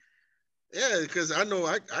mean, yeah, because I know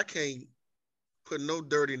I can't put no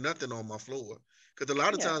dirty nothing on my floor. Because a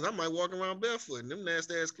lot of times I might walk around barefoot and them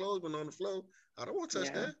nasty ass clothes been on the floor. I don't want to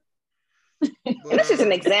touch that. But, it's just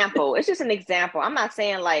an example. It's just an example. I'm not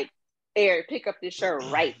saying like, Eric, pick up this shirt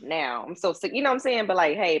right now. I'm so sick. You know what I'm saying? But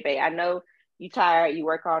like, hey, babe, I know you tired. You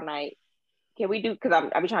work all night. Can we do? Because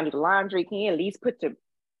I be trying to do the laundry. Can you at least put your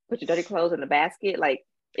dirty clothes in the basket? Like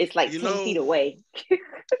it's like 10 feet away.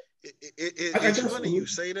 It's funny you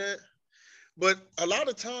say that, but a lot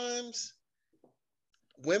of times,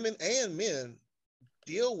 women and men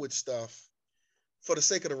deal with stuff for the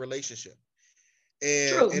sake of the relationship.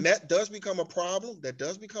 And that does become a problem.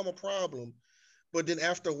 But then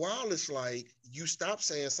after a while, it's like you stop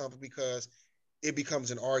saying something because it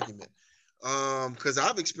becomes an argument. Because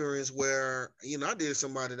I've experienced where, I dated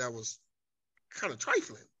somebody that was kind of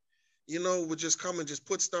trifling, would just come and just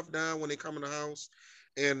put stuff down when they come in the house.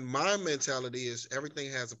 And my mentality is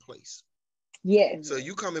everything has a place. Yeah. So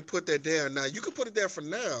you come and put that down. Now you can put it there for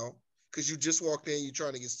now because you just walked in, you're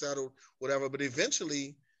trying to get settled, whatever. But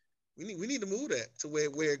eventually, we need to move that to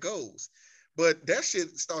where it goes. But that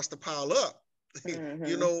shit starts to pile up,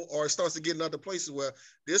 or it starts to get in other places where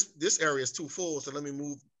this area is too full. So let me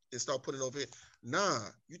move and start putting it over here. Nah,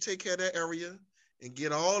 you take care of that area and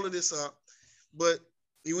get all of this up. But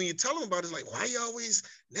when you tell them about it, it's like, why you always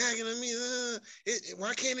nagging at me?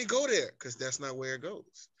 Why can't it go there? Because that's not where it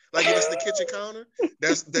goes. Like if it's the kitchen counter,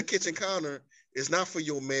 that's the kitchen counter is not for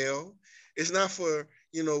your mail. It's not for,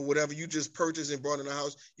 whatever you just purchased and brought in the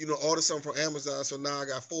house. Order something from Amazon. So now I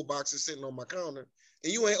got 4 boxes sitting on my counter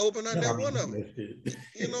and you ain't opened up that one of them.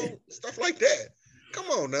 Stuff like that. Come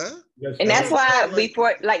on now. And that's why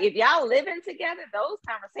before, like if y'all living together, those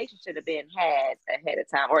conversations should have been had ahead of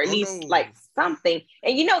time, or at least like something.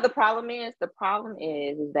 And the problem is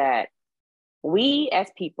that we as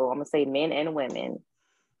people, I'm gonna say men and women,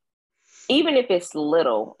 even if it's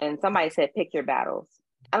little, and somebody said pick your battles.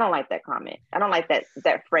 I don't like that comment. I don't like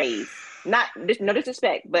that phrase. Not no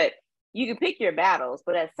disrespect, but you can pick your battles.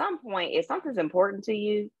 But at some point, if something's important to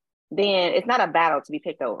you, then it's not a battle to be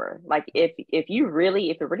picked over. Like if it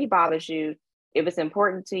really bothers you, if it's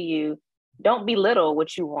important to you, don't belittle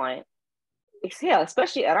what you want. Hell,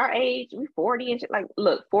 especially at our age, we 40 and shit. Like,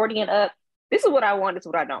 look, 40 and up. This is what I want. This is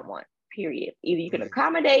what I don't want. Period. Either you can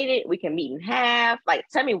accommodate it. We can meet in half. Like,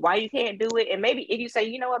 tell me why you can't do it. And maybe if you say,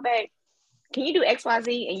 you know what, babe, can you do X, Y,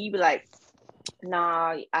 Z? And you be like,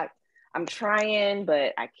 nah, I'm trying,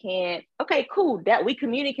 but I can't. Okay, cool. That we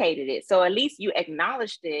communicated it. So at least you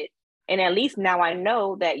acknowledged it. And at least now I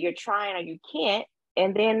know that you're trying or you can't.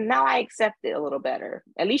 And then now I accept it a little better.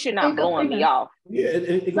 At least you're not blowing me off.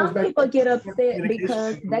 Yeah, some people get upset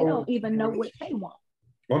because they don't even know what they want.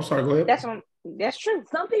 Oh, I'm sorry, go ahead. That's true.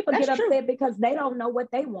 Some people get upset because they don't know what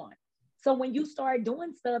they want. So when you start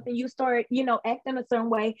doing stuff and you start, acting a certain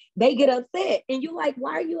way, they get upset. And you're like,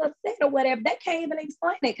 why are you upset or whatever? They can't even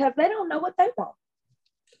explain it because they don't know what they want.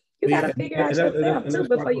 You got to figure out yourself too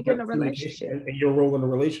before you get in a relationship. And your role in the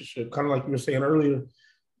relationship, kind of like you were saying earlier,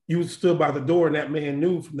 you stood by the door and that man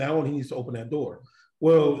knew from now on he needs to open that door.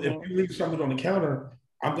 Well, if you leave something on the counter,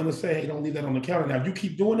 I'm gonna say, hey, don't leave that on the counter. Now, if you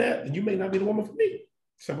keep doing that, then you may not be the woman for me.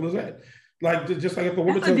 Simple as that. Like just like if a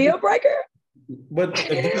woman That's a deal breaker. but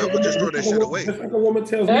I would just throw that shit away. Just like a woman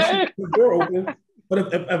tells me she wants the door open,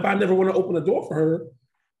 but if I never want to open the door for her,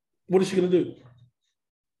 what is she gonna do?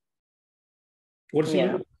 What is she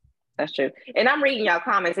gonna do? That's true. And I'm reading y'all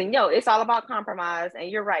comments, and it's all about compromise. And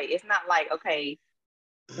you're right. It's not like, okay,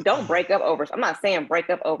 don't break up over. I'm not saying break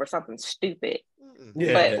up over something stupid.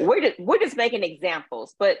 Yeah. But we're just making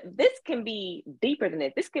examples. But this can be deeper than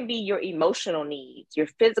this. This can be your emotional needs, your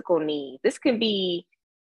physical needs. This can be,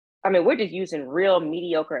 I mean, we're just using real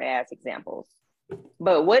mediocre ass examples.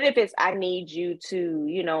 But what if it's, I need you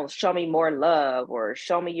to, show me more love, or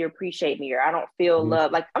show me you appreciate me, or I don't feel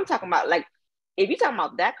love. Like, I'm talking about, like, if you're talking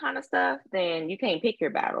about that kind of stuff, then you can't pick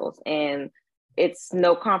your battles, and it's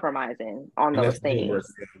no compromising on those things.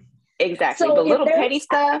 Exactly. So the little petty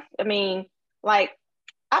stuff, I mean, like,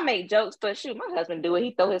 I make jokes, but shoot, my husband do it.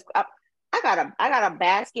 He throw his, I got a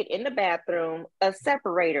basket in the bathroom, a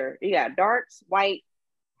separator. You got darks, white,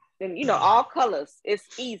 and all colors. It's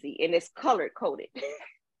easy, and it's color coded.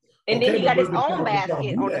 And then he got his own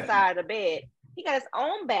basket on the side of the bed. He got his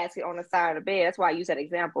own basket on the side of the bed. That's why I use that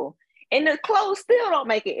example. And the clothes still don't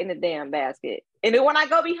make it in the damn basket. And then when I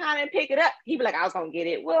go behind and pick it up, he be like, I was gonna get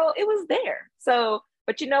it. Well, it was there. So,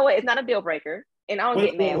 but you know what? It's not a deal breaker. And I don't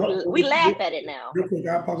get mad. We laugh at it now. Real quick,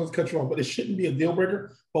 I apologize to cut you off, but it shouldn't be a deal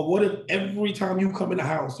breaker. But what if every time you come in the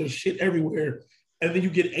house, there's shit everywhere, and then you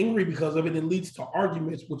get angry because of it, and it leads to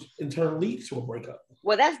arguments, which in turn leads to a breakup?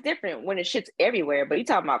 Well, that's different when it shit's everywhere. But you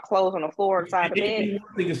talking about clothes on the floor inside the bed.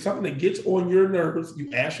 One thing is something that gets on your nerves.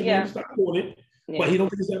 You ask your man to stop doing it, but he don't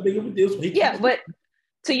think it's that big of a deal. So but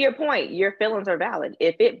to your point, your feelings are valid.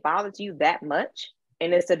 If it bothers you that much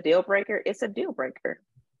and it's a deal breaker, it's a deal breaker.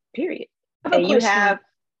 Period. And you have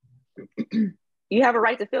a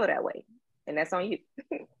right to feel that way, and that's on you.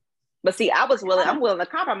 But see, I'm willing to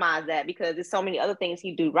compromise that, because there's so many other things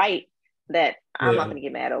he do right that I'm not going to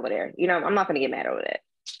get mad over there. I'm not going to get mad over that.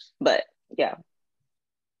 But yeah.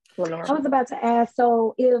 Lenora. I was about to ask,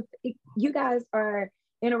 so if you guys are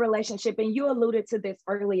in a relationship, and you alluded to this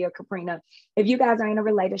earlier, Caprina, if you guys are in a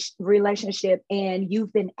relationship and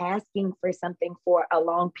you've been asking for something for a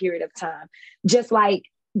long period of time, just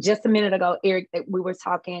a minute ago, Eric, that we were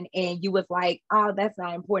talking, and you was like, oh, that's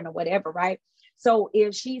not important or whatever, right? So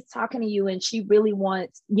if she's talking to you and she really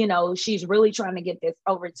wants, she's really trying to get this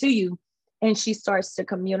over to you, and she starts to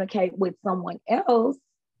communicate with someone else,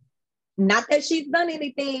 not that she's done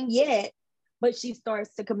anything yet, but she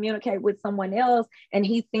starts to communicate with someone else, and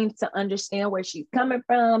he seems to understand where she's coming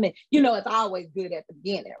from. And, it's always good at the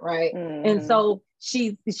beginning, right? Mm-hmm. And so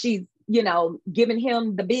she's giving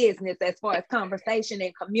him the business as far as conversation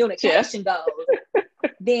and communication goes.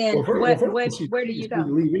 Then where do you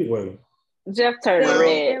go? Jeff turned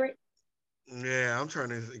red. Yeah, I'm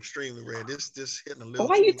turning extremely red. This hitting a little.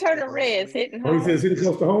 Why you turning red? It's hitting home. Is it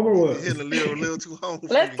close to home or what? Hitting a little too home.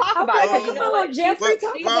 Let's talk about it. You know what, Jeffrey?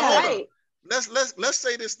 Let's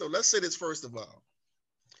say this though. Let's say this first of all.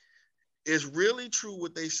 It's really true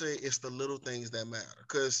what they say. It's the little things that matter.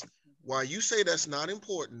 Because while you say that's not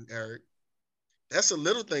important, Eric, that's a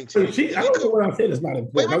little thing too. I don't know what I said. It's not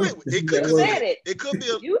important. Wait. It could be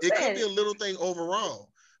a little thing overall.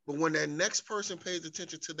 But when that next person pays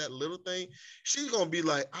attention to that little thing, she's gonna be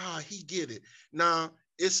like, he get it. Now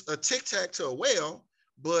it's a tic tac to a whale,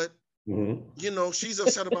 but she's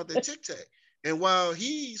upset about that tic tac. And while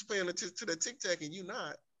he's paying attention to that tic tac and you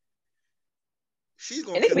not, she's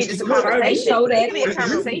gonna. And it could be just a conversation. It could be a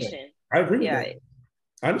conversation. I agree with that.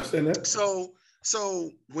 I understand that.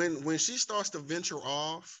 So when she starts to venture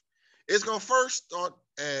off, it's gonna first start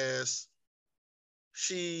as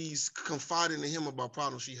she's confiding in him about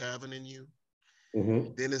problems she having in you.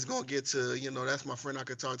 Mm-hmm. Then it's gonna get to, that's my friend. I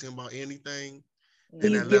could talk to him about anything.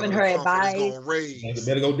 He's giving her advice. Gonna raise. You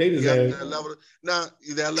better go date his ass.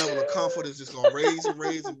 That level of comfort is just gonna raise and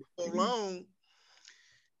before long,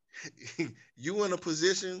 you in a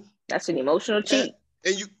position. That's an emotional cheat.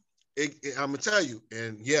 And I'm gonna tell you,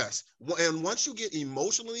 and yes, and once you get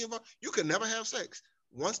emotionally involved, you can never have sex.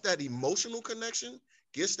 Once that emotional connection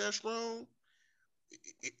gets that strong,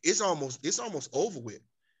 it's almost over with,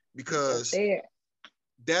 because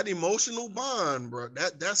that emotional bond, bro,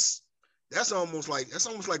 that's almost like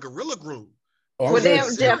Gorilla Glue. Well,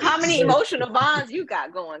 damn, Jeff, how many emotional bonds you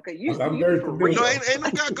got going? Cause I'm very familiar. No, ain't no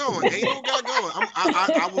got going.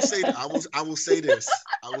 I will say this.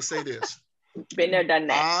 Been there, done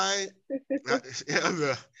that.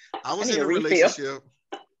 I was in a relationship.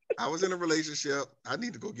 I was in a relationship. I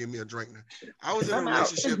need to go get me a drink now. I was in a I'm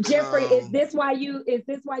out. relationship. Jeffrey, is this why you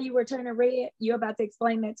were turning red? You're about to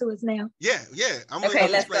explain that to us now? Yeah. I'm Okay,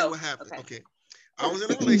 gonna let's explain go. what happened. Okay. Okay. I was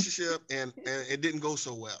in a relationship and it didn't go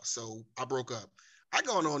so well. So I broke up. I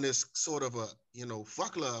gone on this sort of a,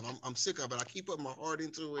 fuck love. I'm sick of it. I keep putting my heart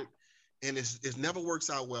into it and it never works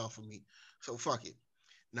out well for me. So fuck it.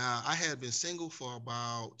 Now I had been single for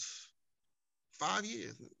about 5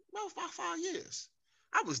 years. Well, 5 years.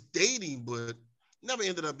 I was dating, but never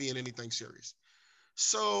ended up being anything serious.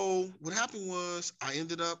 So what happened was I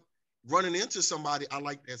ended up running into somebody I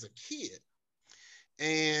liked as a kid.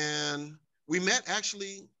 And we met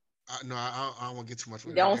actually. No, I don't want to get too much.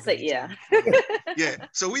 Don't say, yeah. Yeah.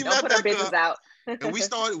 So we Don't met put our back business up, out. and we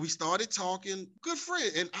started talking. Good friend,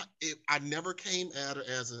 and I never came at her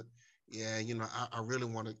as a, yeah, I really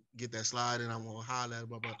want to get that slide, and I want to holler at her,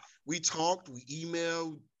 blah blah. We talked, we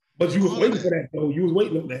emailed. But you was waiting for that, though. You was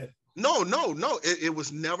waiting on that. No. It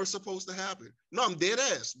was never supposed to happen. No, I'm dead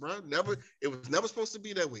ass, bro. Never. It was never supposed to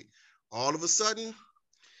be that way. All of a sudden,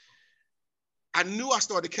 I knew I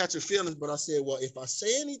started catching feelings, but I said, well, if I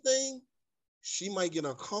say anything, she might get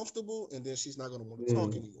uncomfortable and then she's not going to want to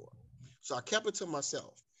talk anymore. So I kept it to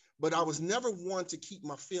myself. But I was never one to keep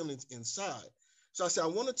my feelings inside. So I said, I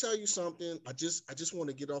want to tell you something. I just want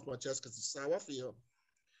to get off my chest because it's how I feel.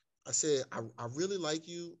 I said, I really like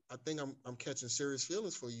you. I think I'm catching serious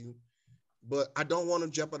feelings for you, but I don't want to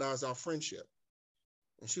jeopardize our friendship.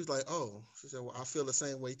 And she was like, oh, she said, well, I feel the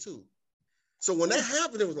same way too. So when that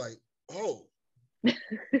happened, it was like, oh.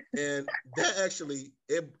 And that actually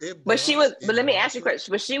But let me ask you a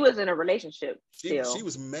question. But she was in a relationship still. She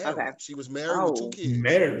was married. Okay. She was married with 2 kids.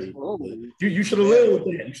 Married. You should have lived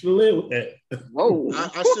with that. You should have lived with that. Whoa.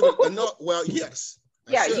 I should have. No, well, yes.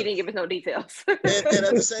 Yeah, you didn't give us no details. and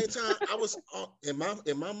at the same time, I was in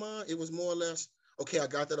my mind, it was more or less, okay, I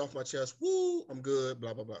got that off my chest. Woo, I'm good,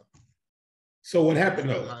 blah, blah, blah. So what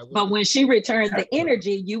happened though? But when she returned the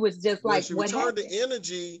energy, you was just like, what happened? When she returned the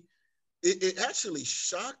energy, it actually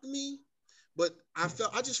shocked me, but I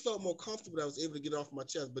just felt more comfortable that I was able to get it off my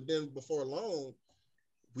chest. But then before long,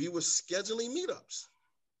 we were scheduling meetups,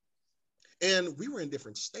 and we were in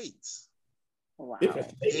different states. Wow.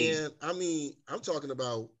 And I mean, I'm talking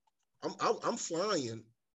about, I'm flying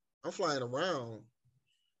around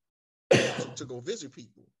to go visit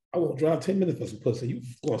people. I won't drive 10 minutes for some pussy. You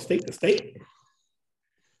going state to state?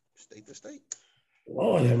 State to state.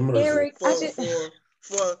 Lord have mercy. Eric,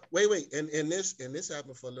 wait, and this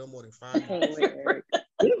happened for a little more than 5 years.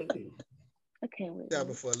 I can't wait.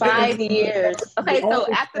 5 years. Okay,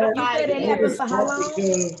 so after the 5 years, it happened for how long?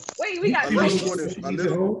 Wait, we got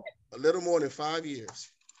a little more than 5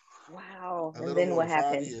 years. Wow. And then what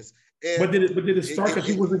happened? But did it start because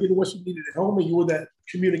you wasn't getting what you needed at home and you were that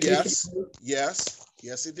communication? Yes,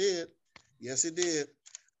 it did. Yes, it did.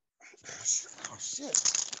 Oh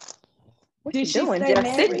shit. What you doing,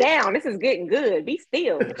 Jeff? Sit down. This is getting good. Be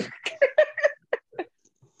still.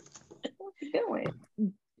 What you doing?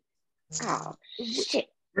 Oh shit.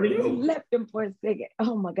 You left him for a second.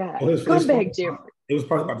 Oh my God. Come back, Jeffrey. It was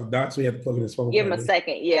probably about the dot, so he had to plug in his phone. Give him a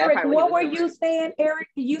second. Yeah. Eric, what were you saying, Eric?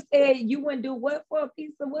 You said you wouldn't do what for a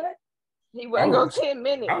piece of what? He wouldn't go 10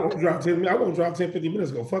 minutes. I won't drive 10 50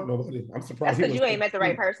 minutes ago. Fuck nobody. I'm surprised. That's because you ain't met the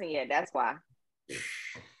right person yet. That's why.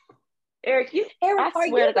 Eric, I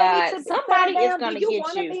swear to God, somebody is going to get you. Do you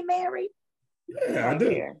want to be married? Yeah, I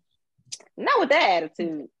do. Not with that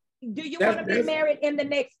attitude. Do you want to be married in the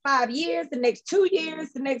next 5 years, the next 2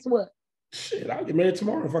 years, the next what? Shit, I'll get married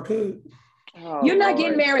tomorrow if I could. Oh, you're not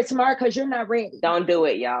getting married tomorrow because you're not ready. Don't do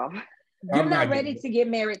it, y'all. You're not ready to get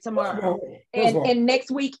married tomorrow. And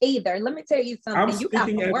next week either. Let me tell you something. You got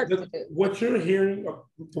some work to do. What you're hearing,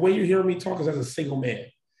 the way you're hearing me talk is as a single man.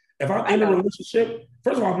 If I'm in a relationship,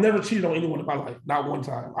 first of all, I've never cheated on anyone in my life. Not one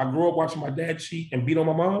time. I grew up watching my dad cheat and beat on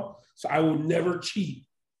my mom. So I will never cheat,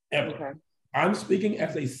 ever. Okay. I'm speaking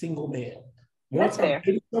as a single man. Once I'm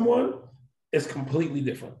dating someone, it's completely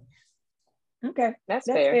different. Okay, that's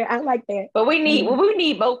fair. I like that. But we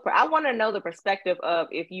need both. I want to know the perspective of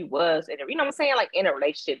if you was in a, you know what I'm saying, like in a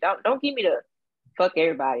relationship. Don't give me the fuck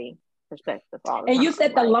everybody perspective. All the and time. You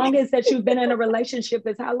said the longest that you've been in a relationship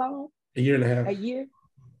is how long? A year and a half. A year.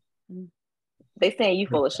 They saying you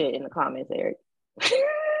full of shit in the comments, Eric.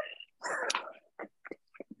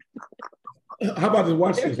 How about this?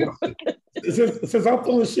 Watch this. Since I'm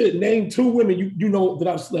full of shit, name 2 women you know that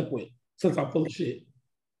I've slept with. Since I'm full of shit.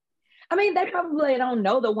 I mean, they probably don't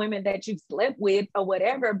know the women that you slept with or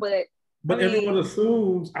whatever, but everyone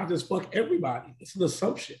assumes I just fuck everybody. It's an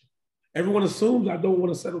assumption. Everyone assumes I don't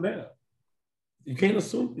want to settle down. You can't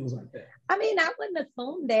assume things like that. I mean, I wouldn't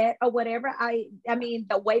assume that or whatever. I mean,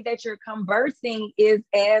 the way that you're conversing is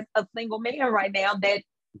as a single man right now that,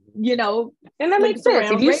 you know, and that makes sense.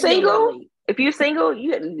 If you're single,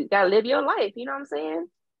 you gotta live your life. You know what I'm saying?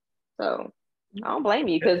 So I don't blame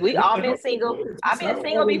you because we all been single. I've been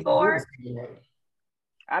single before.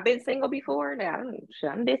 I've been single before. Now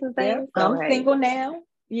I'm did some things. Yeah, I'm single now.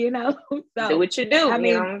 You know, so do what you do. I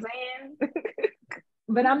mean, you know what I'm saying?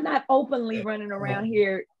 But I'm not openly running around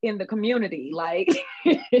here in the community, like.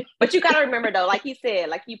 But you got to remember though, like he said,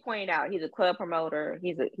 like you pointed out, he's a club promoter.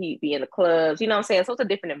 He be in the clubs. You know what I'm saying? So it's a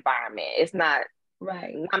different environment. It's not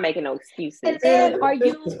right. Not making no excuses. And then are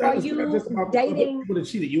you dating people that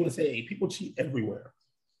cheated? You want to say, hey, people cheat everywhere.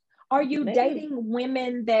 Are you dating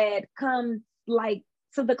women that come like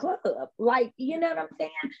to the club? Like, you know what I'm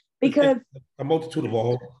saying? Because a multitude of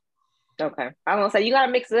all. Okay, I'm gonna say you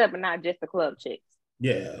gotta mix it up and not just the club chicks.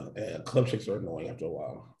 Yeah, club chicks are annoying after a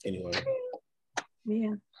while. Anyway.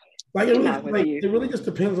 Yeah. Like it really just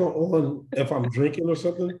depends on if I'm drinking or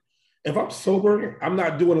something. If I'm sober, I'm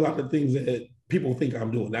not doing a lot of things that people think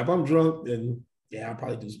I'm doing. Now, if I'm drunk, then yeah, I'll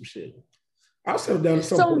probably do some shit. I'll settle down.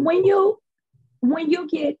 So when you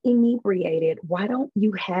get inebriated, why don't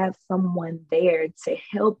you have someone there to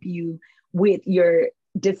help you with your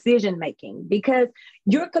decision making? Because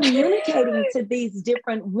you're communicating to these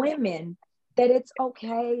different women that it's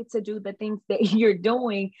okay to do the things that you're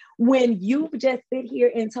doing when you just sit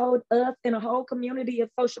here and told us and a whole community of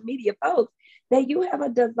social media folks that you have a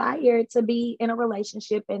desire to be in a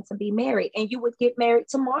relationship and to be married, and you would get married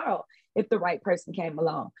tomorrow if the right person came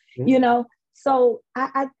along. Mm-hmm. You know, so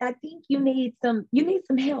I think you need some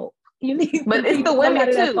help. You need, but it's the women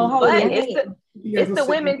too. But it's the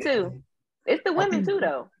women too. It's the women too,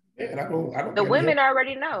 though. And I don't the women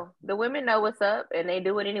already know. The women know what's up, and they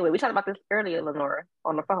do it anyway. We talked about this earlier, Lenora,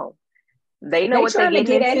 on the phone. They know what they're trying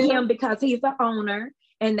to get at him because he's the owner,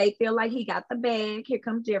 and they feel like he got the bag. Here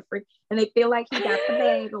comes Jeffrey, and they feel like he got the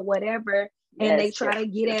bag or whatever, and they try to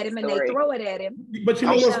get at him and they throw it at him. But you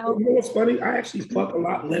know what's funny? I actually fuck a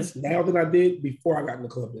lot less now than I did before I got in the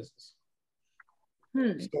club business.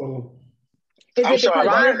 So. Is it because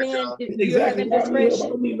you're having discretion? I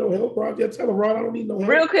don't need no help, Ron. Just tell him, Ron, I don't need no help.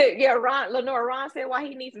 Real quick, yeah, Ron said why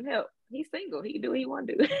he needs some help. He's single. He can do what he want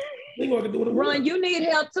to do. Ron, you need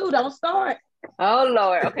help too. Don't start. Oh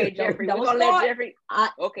Lord. Okay, Jeffrey. Don't start. Let Jeffrey. I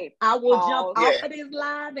will jump off of this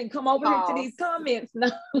live and come over here to these comments. No.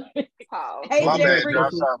 Hey, Jeffrey.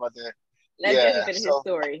 I'm sorry about that. Let Jeffrey finish his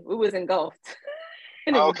story. We was engulfed.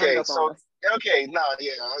 Okay, I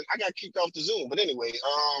got kicked off the Zoom, but anyway,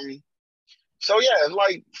 so yeah, it's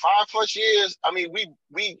like 5+ years. I mean,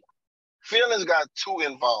 we feelings got too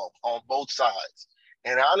involved on both sides.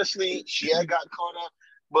 And honestly, she had got caught up,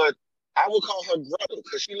 but I would call her Gretel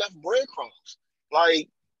because she left breadcrumbs. Like,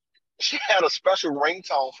 she had a special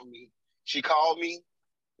ringtone for me. She called me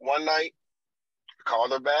one night,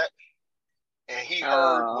 called her back, and he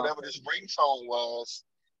heard whatever this ringtone was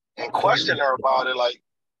and questioned her about it, like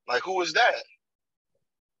who is that?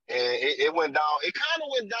 And it went down. It kind of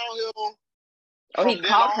went downhill. Oh, he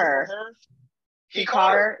caught her. He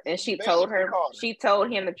caught her, and she told her. She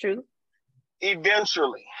told him the truth.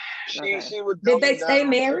 Eventually, she would. Did they stay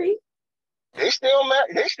married? They still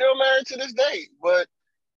married. They still married to this day. But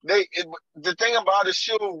the thing about it,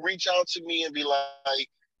 she'll reach out to me and be like,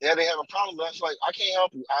 "Yeah, they have a problem." But I was like, "I can't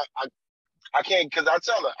help you. I can't," because I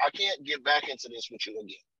tell her I can't get back into this with you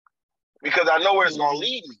again because I know where it's gonna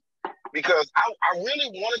lead me. Because I really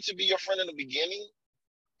wanted to be your friend in the beginning,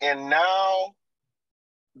 and now.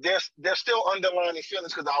 There's still underlying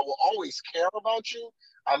feelings because I will always care about you.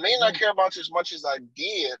 I may not care about you as much as I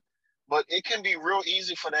did, but it can be real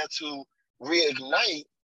easy for that to reignite.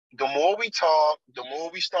 The more we talk, the more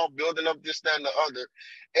we start building up this, that, and the other.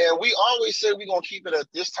 And we always say we're going to keep it at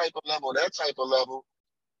this type of level, that type of level.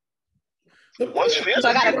 So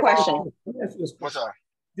I got a question. What's up?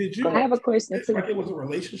 I have a question too. Like it was a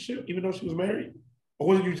relationship, even though she was married? Or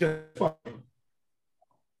was you just fucking?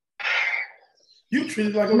 You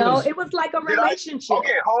treated it like a relationship. It was like a relationship.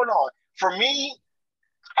 Okay, hold on. For me,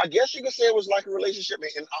 I guess you could say it was like a relationship.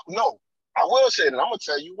 And no, I will say that. I'm gonna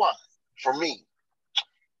tell you why. For me,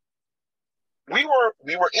 we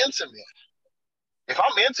were intimate. If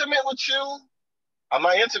I'm intimate with you, I'm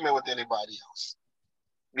not intimate with anybody else.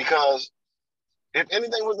 Because if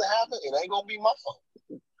anything was to happen, it ain't gonna be my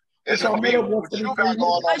fault. It's gonna be what you got going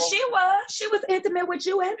on. But she was intimate with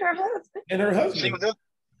you and her husband. And her husband. She was,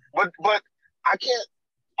 but I can't.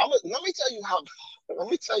 Let me tell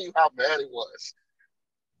you how bad it was.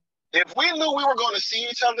 If we knew we were going to see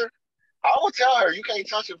each other, I would tell her you can't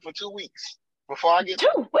touch it for 2 weeks before I get 2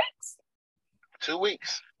 weeks. 2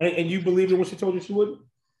 weeks. And you believed her when she told you she wouldn't?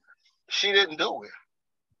 She didn't do it.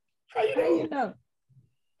 How you know?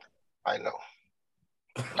 I know.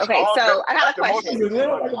 Okay, so I got a question.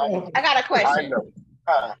 I got a I question. know.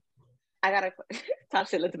 I got a Top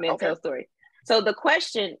shit, let the man tell a story. So the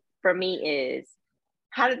question for me is,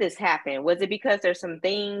 how did this happen? Was it because there's some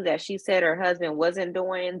things that she said her husband wasn't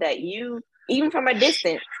doing that you, even from a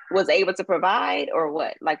distance, was able to provide, or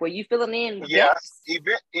what? Like, were you filling in? Yes.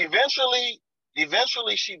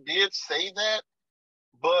 Eventually she did say that,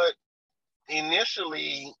 but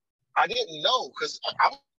initially I didn't know because I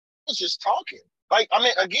was just talking. Like, I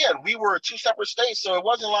mean, again, we were 2 separate states, so it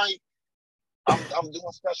wasn't like I'm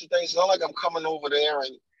doing special things. It's not like I'm coming over there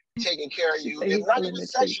and taking care of you. It's not even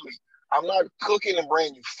sexually. I'm not cooking and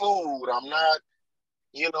bringing you food. I'm not,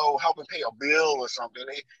 helping pay a bill or something.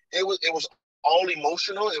 It was all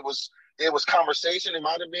emotional. It was conversation. It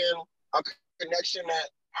might have been a connection that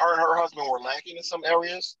her and her husband were lacking in some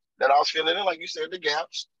areas that I was feeling in, like you said, the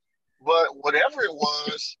gaps. But whatever it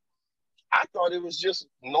was, I thought it was just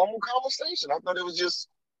normal conversation. I thought it was just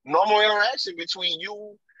normal interaction between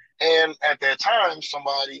you and, at that time,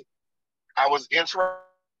 somebody I was interested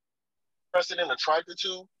and attracted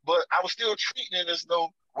to, but I was still treating it as though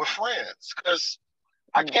we're friends because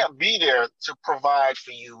I can't be there to provide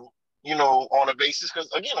for you, on a basis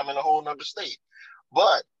because, again, I'm in a whole nother state.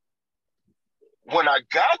 But when I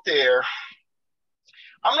got there,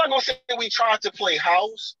 I'm not going to say we tried to play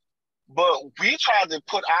house, but we tried to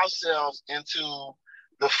put ourselves into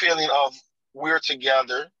the feeling of we're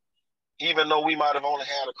together, even though we might have only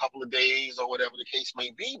had a couple of days or whatever the case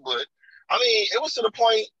may be. But, I mean, it was to the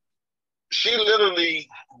point she literally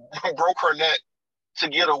broke her neck to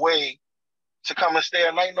get away to come and stay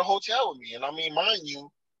a night in the hotel with me. And, I mean, mind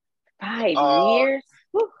you, 5 years?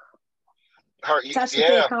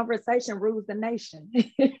 Tasha conversation rules the nation.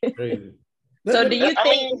 Crazy. So do you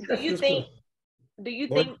think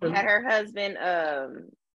had her husband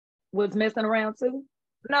was messing around too?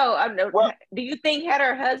 No, do you think had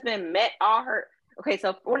her husband met all her, okay,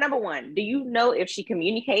 so for number one, do you know if she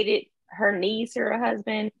communicated her needs to her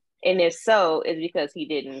husband? And if so, is because he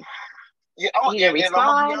didn't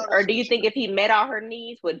respond? Or do you think if he met all her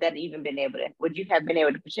needs, would you have been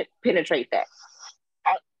able to penetrate that?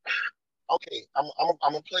 Okay, I'm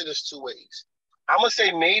gonna play this 2 ways. I'm gonna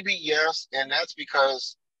say maybe yes, and that's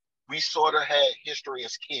because we sort of had history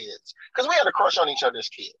as kids, because we had a crush on each other as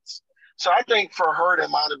kids. So I think for her, there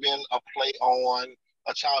might have been a play on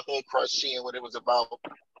a childhood crush, seeing what it was about.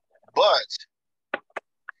 But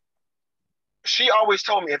she always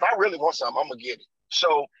told me, if I really want something, I'm gonna get it.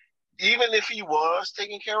 So even if he was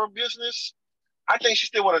taking care of business, I think she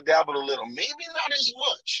still would have dabbled a little. Maybe not as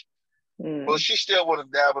much, but she still would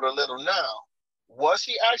have dabbled a little. Now, was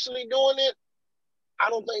he actually doing it? I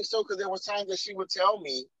don't think so, because there were times that she would tell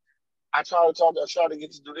me, I try to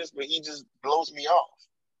get to do this, but he just blows me off,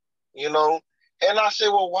 And I say,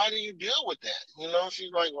 well, why do you deal with that?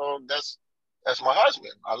 She's like, well, that's my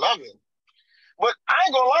husband. I love him. But I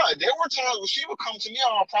ain't gonna lie, there were times when she would come to me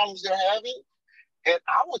on problems they're having, and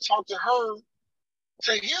I would talk to her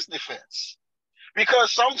to his defense.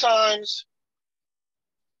 Because sometimes,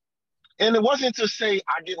 and it wasn't to say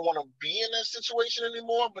I didn't want to be in that situation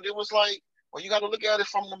anymore, but it was like, well, you got to look at it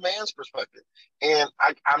from the man's perspective. And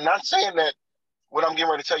I'm not saying that what I'm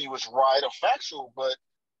getting ready to tell you is right or factual, but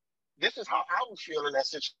this is how I would feel in that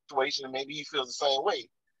situation, and maybe he feels the same way.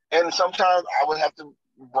 And sometimes I would have to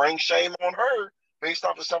bring shame on her based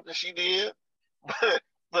off of something she did. But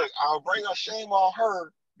look, I'll bring a shame on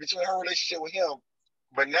her between her relationship with him,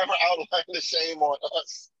 but never outline the shame on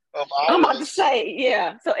us. I'm about to say,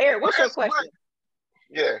 yeah. So, Eric, what's your question?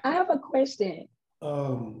 Yeah. I have a question.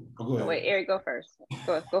 Go ahead. Wait, Eric, go first.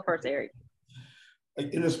 Go first, Eric.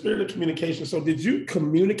 In the spirit of communication, so did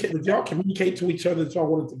y'all communicate to each other that y'all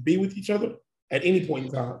wanted to be with each other at any point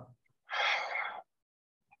in time?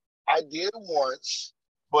 I did once,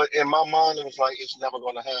 but in my mind, it was like, it's never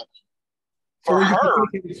going to happen. So when you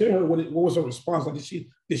communicated to her, what was her response? Like,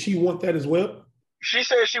 did she want that as well? She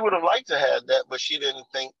said she would have liked to have that, but she didn't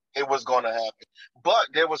think it was going to happen. But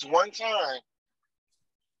there was one time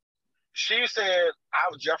she said,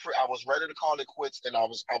 Jeffrey, I was ready to call it quits, and I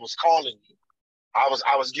was calling you. I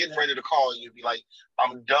was getting ready to call you, be like,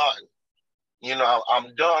 I'm done.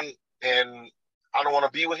 I'm done, and I don't want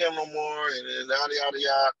to be with him no more, and yada, yada,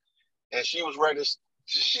 yada. And she was ready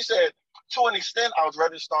she said, to an extent, I was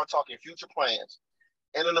ready to start talking future plans.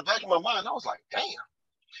 And in the back of my mind, I was like, damn.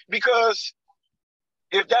 Because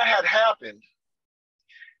if that had happened,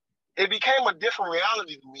 it became a different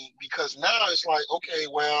reality to me, because now it's like, okay,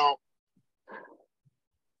 well,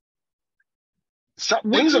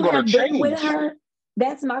 Things are going to been with change. her?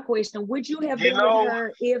 That's my question. Would you have been with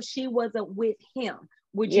her if she wasn't with him?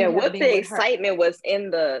 Would you have what been the with excitement her? was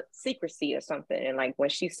in the secrecy or something, and like when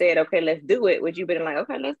she said, "Okay, let's do it," would you been like,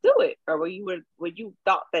 "Okay, let's do it," or would you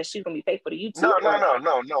thought that she's gonna be faithful to you too? No.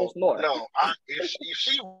 More. No. If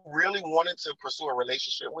she really wanted to pursue a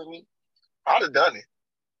relationship with me, I'd have done it.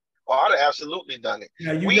 Or I'd have absolutely done it.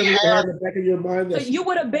 Yeah, you never had in the back of your mind that so you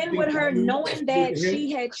would have been with her knowing that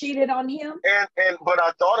she had cheated on him? But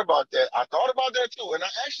I thought about that. I thought about that too. And I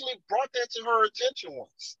actually brought that to her attention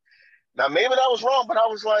once. Now maybe that was wrong, but I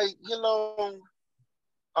was like,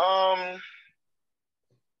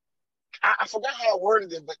 I forgot how I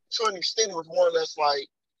worded it, but to an extent it was more or less like,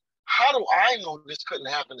 how do I know this couldn't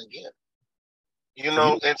happen again?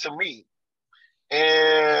 And to me.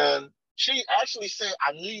 And she actually said,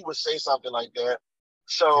 I knew you would say something like that.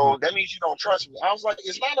 So that means you don't trust me. I was like,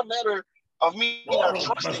 it's not a matter of me not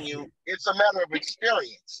trusting you. It's a matter of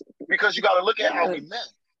experience. Because you got to look at how we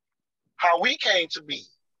met, how we came to be.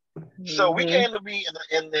 So we came to be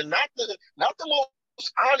in not the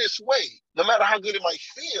most honest way. No matter how good it might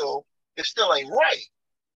feel, it still ain't right.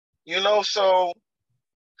 So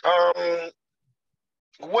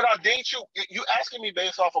would I date you? You asking me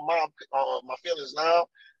based off of my feelings now?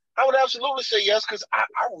 I would absolutely say yes, because I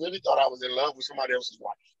really thought I was in love with somebody else's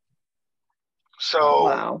wife. So,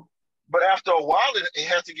 wow. But after a while, it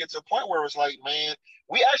had to get to a point where it was like, man,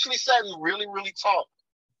 we actually sat and really, really talked,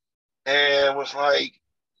 and was like,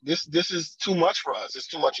 this is too much for us. It's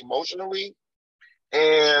too much emotionally,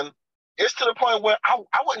 and it's to the point where I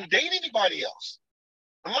wouldn't date anybody else.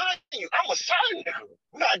 Mind you, I'm a side nigga.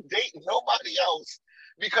 I'm not dating nobody else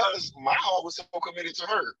because my heart was so committed to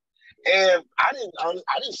her. And I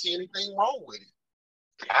didn't see anything wrong with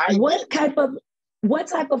it. What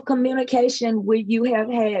type of communication would you have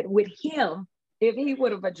had with him if he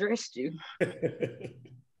would have addressed you?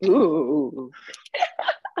 Ooh.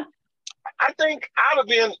 I think I'd have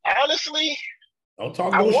been, honestly, don't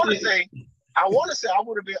talk I want to say I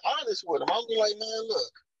would have been honest with him. I'd be like, man,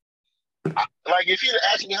 look, like if he'd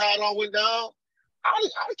asked me how it all went down, I'd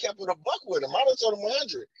have kept it a buck with him. I'd have told him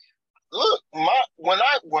 100. Look, when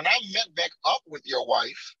I met back up with your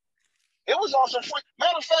wife, it was on some free.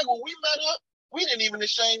 Matter of fact, when we met up, we didn't even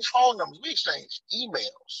exchange phone numbers. We exchanged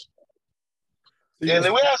emails. And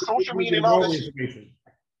then we had social media and all this shit.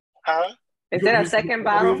 Huh? Is that a second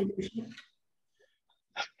bottle?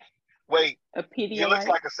 Wait, a Pedialyte? It looks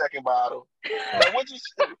like a second bottle. What'd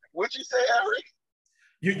you say, Eric?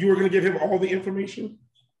 You were going to give him all the information?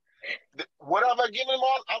 Whatever I give him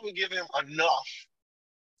all, I would give him enough.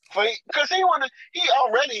 Because he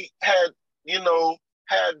already had,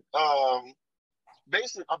 a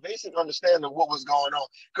basic understanding of what was going on.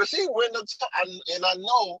 Because he went and I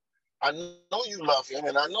know you love him,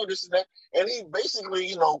 and I know this and that. And he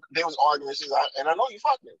basically, there was arguments, and I know you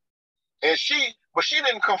fucked him. And she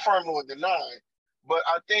didn't confirm or deny. But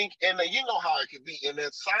I think, and you know how it could be, in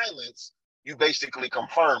that silence, you basically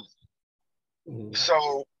confirm it. Mm-hmm.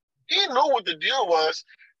 So he knew what the deal was,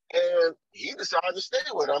 and he decided to stay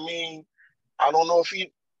with her. I mean, I don't know if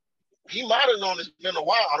he might have known it's been a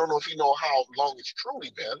while. I don't know if he know how long it's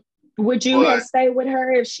truly been. Would you have stayed with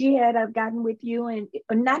her if she had gotten with you? And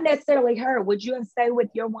not necessarily her. Would you have stayed with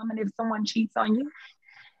your woman if someone cheats on you?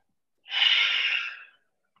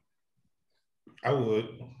 I would.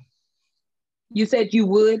 You said you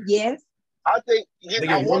would, yes? I think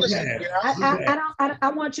I want to say yes. I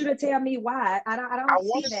want you to tell me why. I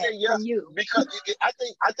want to say yes from you. Because I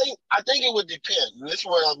think it would depend. And this is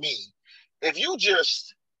what I mean. If you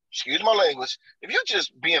just, excuse my language, if you're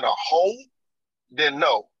just being a hoe, then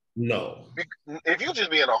no. No. If you just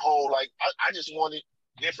being a hoe, like I just wanted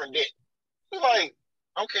different dick. You're like,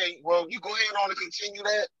 okay, well, you go ahead on and continue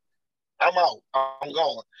that. I'm out. I'm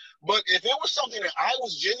gone. But if it was something that I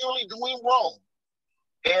was genuinely doing wrong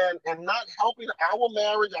and not helping our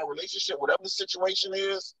marriage, our relationship, whatever the situation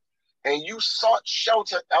is, and you sought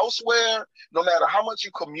shelter elsewhere, no matter how much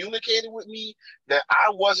you communicated with me, that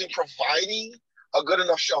I wasn't providing a good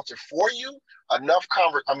enough shelter for you, enough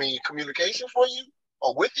communication for you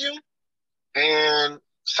or with you, and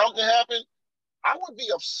something happened, I would be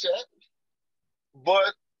upset,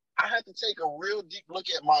 but I had to take a real deep look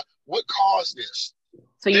at what caused this.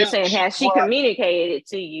 So you're saying, has she communicated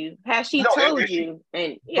to you? Has she told you?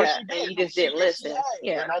 And you just didn't listen.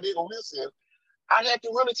 Yeah, and I didn't listen. I'd have to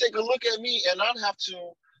really take a look at me, and I'd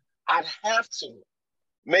have to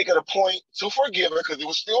make it a point to forgive her because it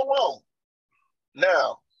was still wrong.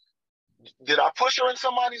 Now, did I push her in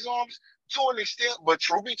somebody's arms? To an extent, but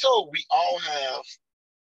truth be told, we all have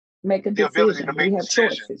the ability to make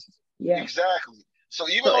decisions. Yeah, exactly. So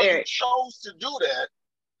even So though you Eric, chose to do that,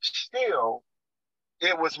 still,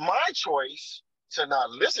 it was my choice to not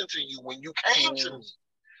listen to you when you came to me.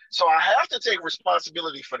 So I have to take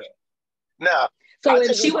responsibility for that. Now, so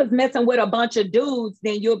if she was messing with a bunch of dudes,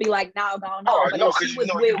 then you'll be like, no, go on. Oh, But no, if she was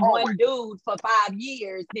you with one dude for 5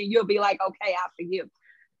 years, then you'll be like, okay, I forgive.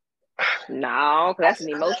 No, that's an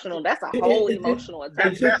emotional. That's a whole emotional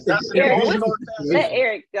attachment. That's an Eric, emotional let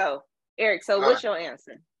Eric go. Eric, so what's your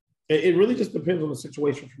answer? It really just depends on the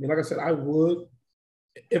situation for me. Like I said, I would,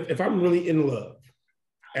 if I'm really in love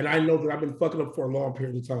and I know that I've been fucking up for a long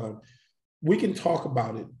period of time, we can talk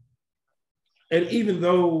about it. And even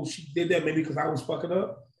though she did that maybe because I was fucking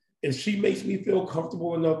up, if she makes me feel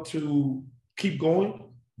comfortable enough to keep going,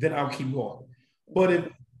 then I'll keep going. But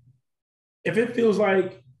if it feels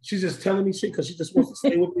like she's just telling me shit because she just wants to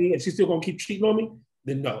stay with me and she's still gonna keep cheating on me,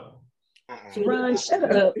 then no. So Ron, shut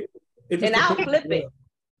up. And I'll flip it.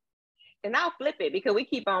 And I'll flip it because we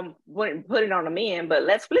keep on putting it on the men, but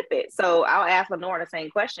let's flip it. So I'll ask Lenora the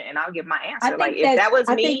same question and I'll give my answer. Like if that was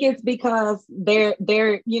me. I think it's because I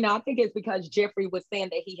think it's because Jeffrey was saying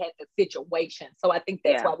that he had the situation. So I think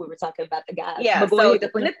that's why we were talking about the guys. Yeah. So to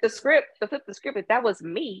flip the script, if that was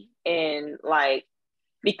me and like,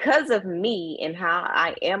 because of me and how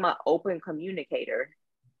I am an open communicator,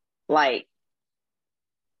 like,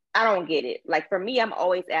 I don't get it. Like for me, I'm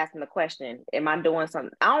always asking the question, am I doing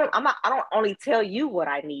something? I don't only tell you what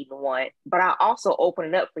I need and want, but I also open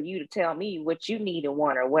it up for you to tell me what you need and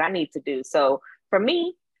want or what I need to do. So for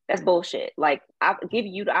me, that's bullshit. Like I give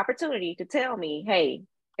you the opportunity to tell me, hey,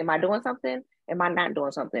 am I doing something? Am I not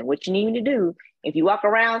doing something? What you need me to do? If you walk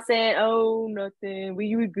around saying, oh, nothing,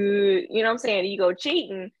 we were good, you know what I'm saying? You go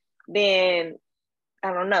cheating, then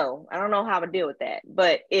I don't know. I don't know how to deal with that.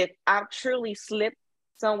 But if I've truly slipped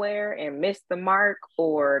somewhere and missed the mark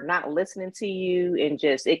or not listening to you and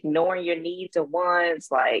just ignoring your needs and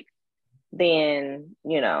wants, like, then,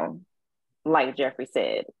 like Jeffrey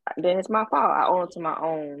said, then it's my fault. I own it to my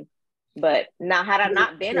own. But now, had I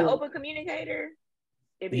not been an open communicator,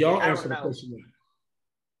 y'all answer the question.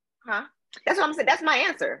 Huh? That's what I'm saying. That's my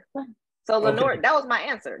answer. So Lenore, that was my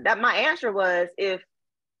answer. That my answer was if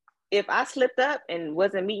I slipped up and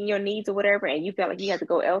wasn't meeting your needs or whatever, and you felt like you had to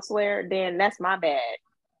go elsewhere, then that's my bad.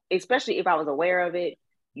 Especially if I was aware of it,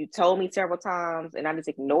 you told me several times, and I just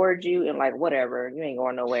ignored you and like whatever, you ain't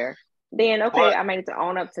going nowhere. Then okay, I might need to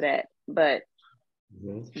own up to that. But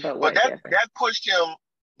that pushed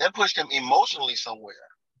him emotionally somewhere.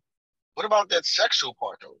 What about that sexual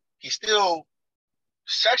part though? He's still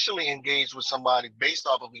sexually engaged with somebody based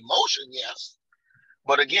off of emotion, yes.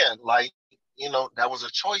 But again, like, that was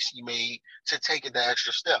a choice he made to take it the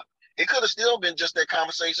extra step. It could have still been just that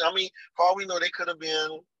conversation. I mean, for all we know, they could have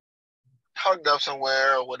been hugged up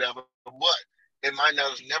somewhere or whatever, but it might not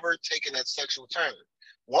have never taken that sexual turn.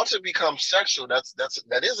 Once it becomes sexual, that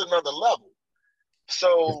is another level.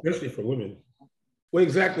 So especially for women. Well,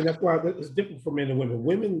 exactly. That's why it's different for men and women.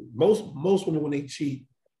 Women, most women, when they cheat,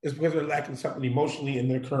 it's because they're lacking something emotionally in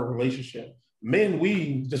their current relationship. Men,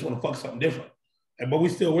 we just want to fuck something different. But we're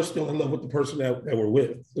still in love with the person that we're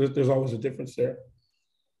with. There's always a difference there.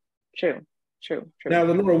 True. Now,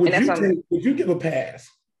 Lenora, would you give a pass?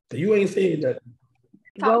 So you ain't saying that.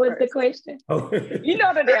 What was the question? You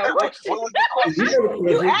know the damn question. What was the question?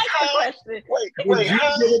 You asked the question. Would you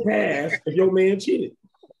give a pass if your man cheated?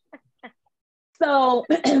 So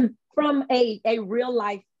from a real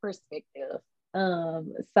life perspective,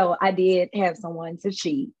 so I did have someone to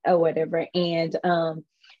cheat or whatever, and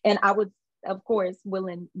I was, of course,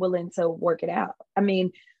 willing to work it out. I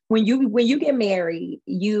mean, when you get married,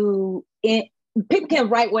 people can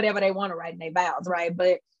write whatever they want to write in their vows, right?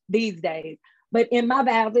 But these days, but in my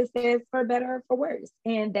vows, it says for better or for worse,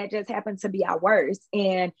 and that just happened to be our worst,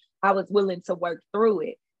 and I was willing to work through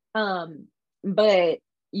it. But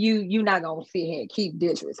you're not gonna sit here and keep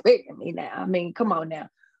disrespecting me now. I mean, come on now.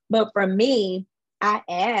 But for me, I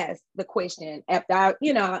asked the question after I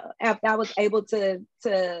was able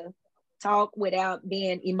to talk without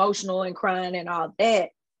being emotional and crying and all that.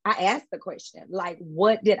 I asked the question, like,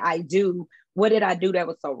 what did I do? What did I do that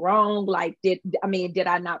was so wrong? Like, did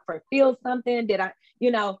I not fulfill something? Did I,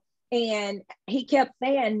 and he kept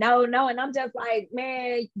saying, no. And I'm just like,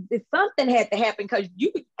 man, something had to happen because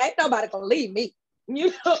you ain't nobody gonna leave me,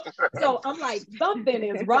 So I'm like, something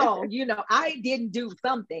is wrong. I didn't do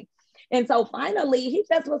something. And so finally he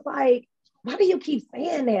just was like, why do you keep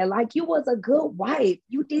saying that? Like, you was a good wife.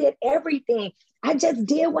 You did everything. I just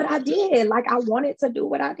did what I did. Like, I wanted to do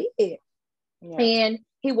what I did. Yeah. And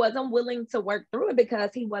he wasn't willing to work through it because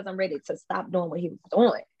he wasn't ready to stop doing what he was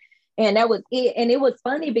doing. And that was it. And it was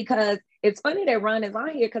funny because It's funny that Ron is on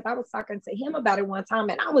here because I was talking to him about it one time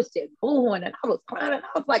and I was just booing and I was crying and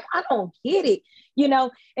I was like, I don't get it, you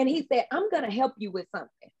know? And he said, I'm going to help you with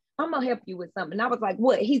something. I'm going to help you with something. And I was like,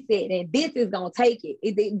 what? He said, and this is going to take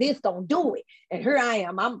it. This going to do it. And here I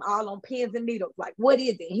am. I'm all on pins and needles. Like, what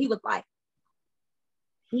is it? And he was like,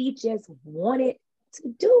 he just wanted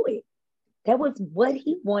to do it. That was what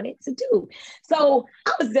he wanted to do. So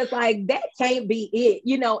I was just like, that can't be it,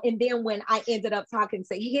 you know? And then when I ended up talking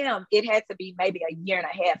to him, it had to be maybe a year and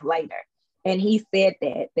a half later. And he said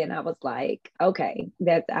that, then I was like, okay,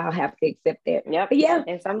 I'll have to accept that. Yep. But yeah.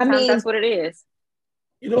 And sometimes that's what it is.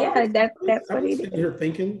 You know, yeah, that's what it is. I'm here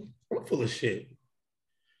thinking, I'm full of shit.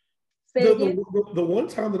 The one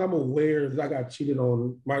time that I'm aware that I got cheated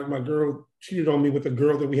on, my girl cheated on me with a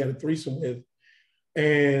girl that we had a threesome with.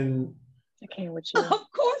 And I can't with you. Of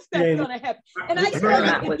course that's gonna happen. And I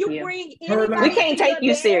tell you, if you bring anybody, we can't take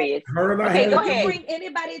you serious. Okay, if you bring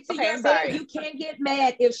anybody to your bed, you can't get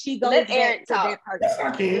mad if she goes back to that person. Yes, I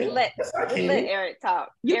can. Let Eric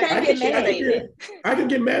talk. You can't get mad. I can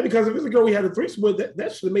get mad because if it's a girl we had a threesome with,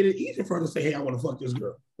 that should have made it easier for her to say, hey, I want to fuck this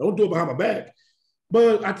girl. Don't do it behind my back.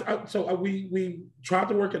 But we tried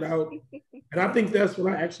to work it out, and I think that's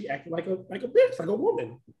when I actually acted like a bitch, like a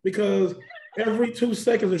woman, because every 2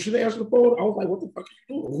 seconds, if she didn't answer the phone, I was like, "What the fuck are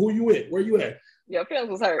you doing? Who you with? Where you at?" Your feelings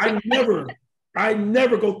was hurt. I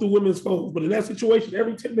never go through women's phones, but in that situation,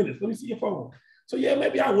 every 10 minutes, let me see your phone. So yeah,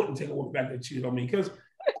 maybe I wouldn't take a woman back that cheated on me because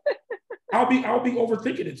I'll be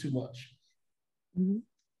overthinking it too much. Mm-hmm.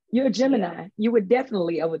 You're a Gemini. You would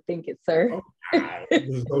definitely overthink it, sir. Oh, God,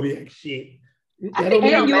 this Zodiac shit. I think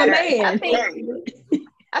you're a man.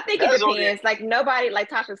 I think it depends. Like nobody, like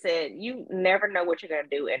Tasha said, you never know what you're gonna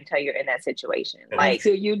do until you're in that situation. Like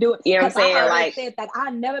until you do it. You know what I'm saying? I said that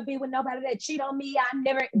I'll never be with nobody that cheat on me. I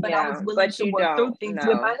was willing to work through things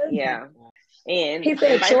with my husband. Yeah. And he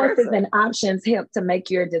said choices and options help to make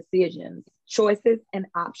your decisions. Choices and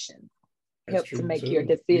options help to make your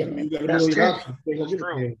decisions. That's true.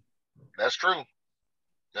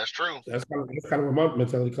 That's true. That's kind of where my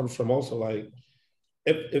mentality comes from. Also, like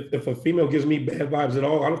if a female gives me bad vibes at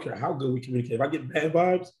all, I don't care how good we communicate. If I get bad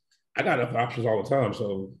vibes, I got enough options all the time.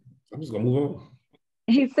 So I'm just gonna move on.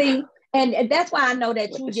 You see, and that's why I know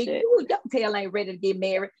that your tail ain't ready to get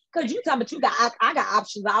married because you talking about I got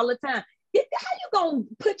options all the time. How you gonna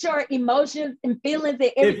put your emotions and feelings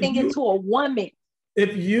and everything into a woman?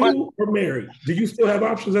 If you are married, do you still have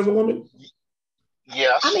options as a woman?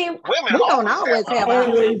 Yes. I mean, women don't always have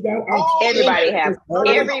options. Everybody have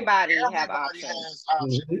options.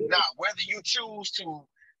 Mm-hmm. Now, whether you choose to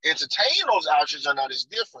entertain those options or not is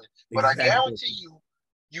different. But I guarantee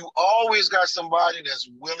you always got somebody that's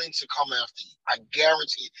willing to come after you. I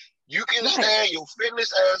guarantee you can stand your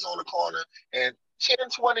fitness ass on the corner and 10,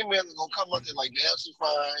 20 minutes gonna come up there like dancing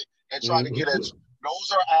fine and try to get at you.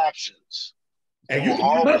 Those are options.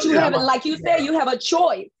 But you have, like you said, you have a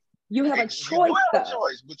choice. You have a choice.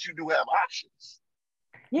 But you do have options.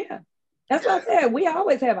 Yeah. That's what I said. We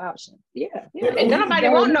always have options. Yeah. And don't nobody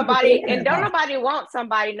want nobody. And don't nobody want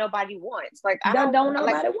somebody nobody wants. Like I don't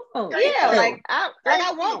nobody want. Yeah. Like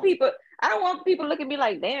I want people. I don't want people looking at me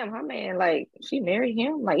like, damn, her man, like she married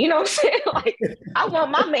him. Like, you know what I'm saying? Like I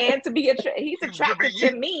want my man to be he's attracted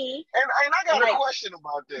to me. And I got a question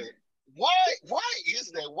about that. Why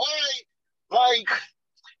is that? Why? Like,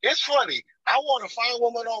 it's funny. I want a fine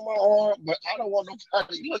woman on my arm, but I don't want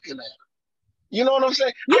nobody looking at her. You know what I'm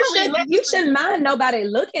saying? You shouldn't mind nobody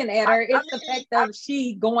looking at her. It's the fact of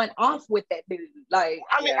she going off with that dude. Like,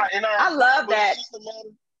 I love that.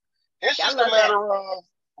 It's just a matter of.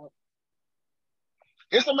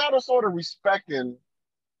 It's a matter of sort of respecting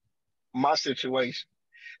my situation,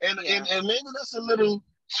 and maybe that's a little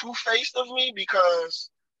two-faced of me because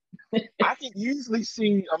I can usually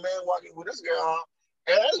see a man walking with this girl.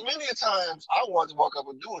 And as many times I want to walk up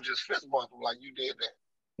and do it, just fist bump him like you did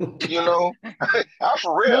that. You know, I'm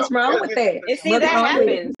for real. What's wrong with that? And see, that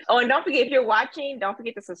happens. Oh, and don't forget, if you're watching, don't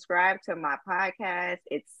forget to subscribe to my podcast.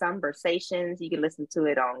 It's Sunversations. You can listen to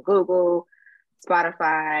it on Google,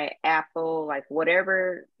 Spotify, Apple, like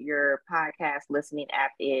whatever your podcast listening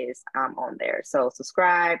app is, I'm on there. So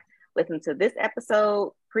subscribe, listen to this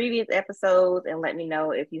episode, previous episodes, and let me know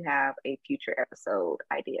if you have a future episode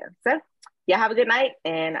idea. So y'all have a good night,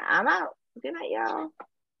 and I'm out. Good night, y'all.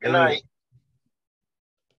 Good night.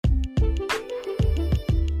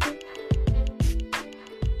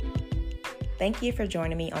 Thank you for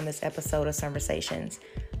joining me on this episode of Sunversations.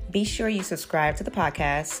 Be sure you subscribe to the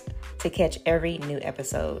podcast to catch every new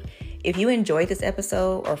episode. If you enjoyed this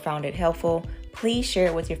episode or found it helpful, please share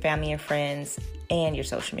it with your family and friends and your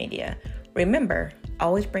social media. Remember,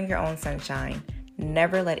 always bring your own sunshine.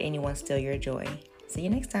 Never let anyone steal your joy. See you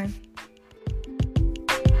next time.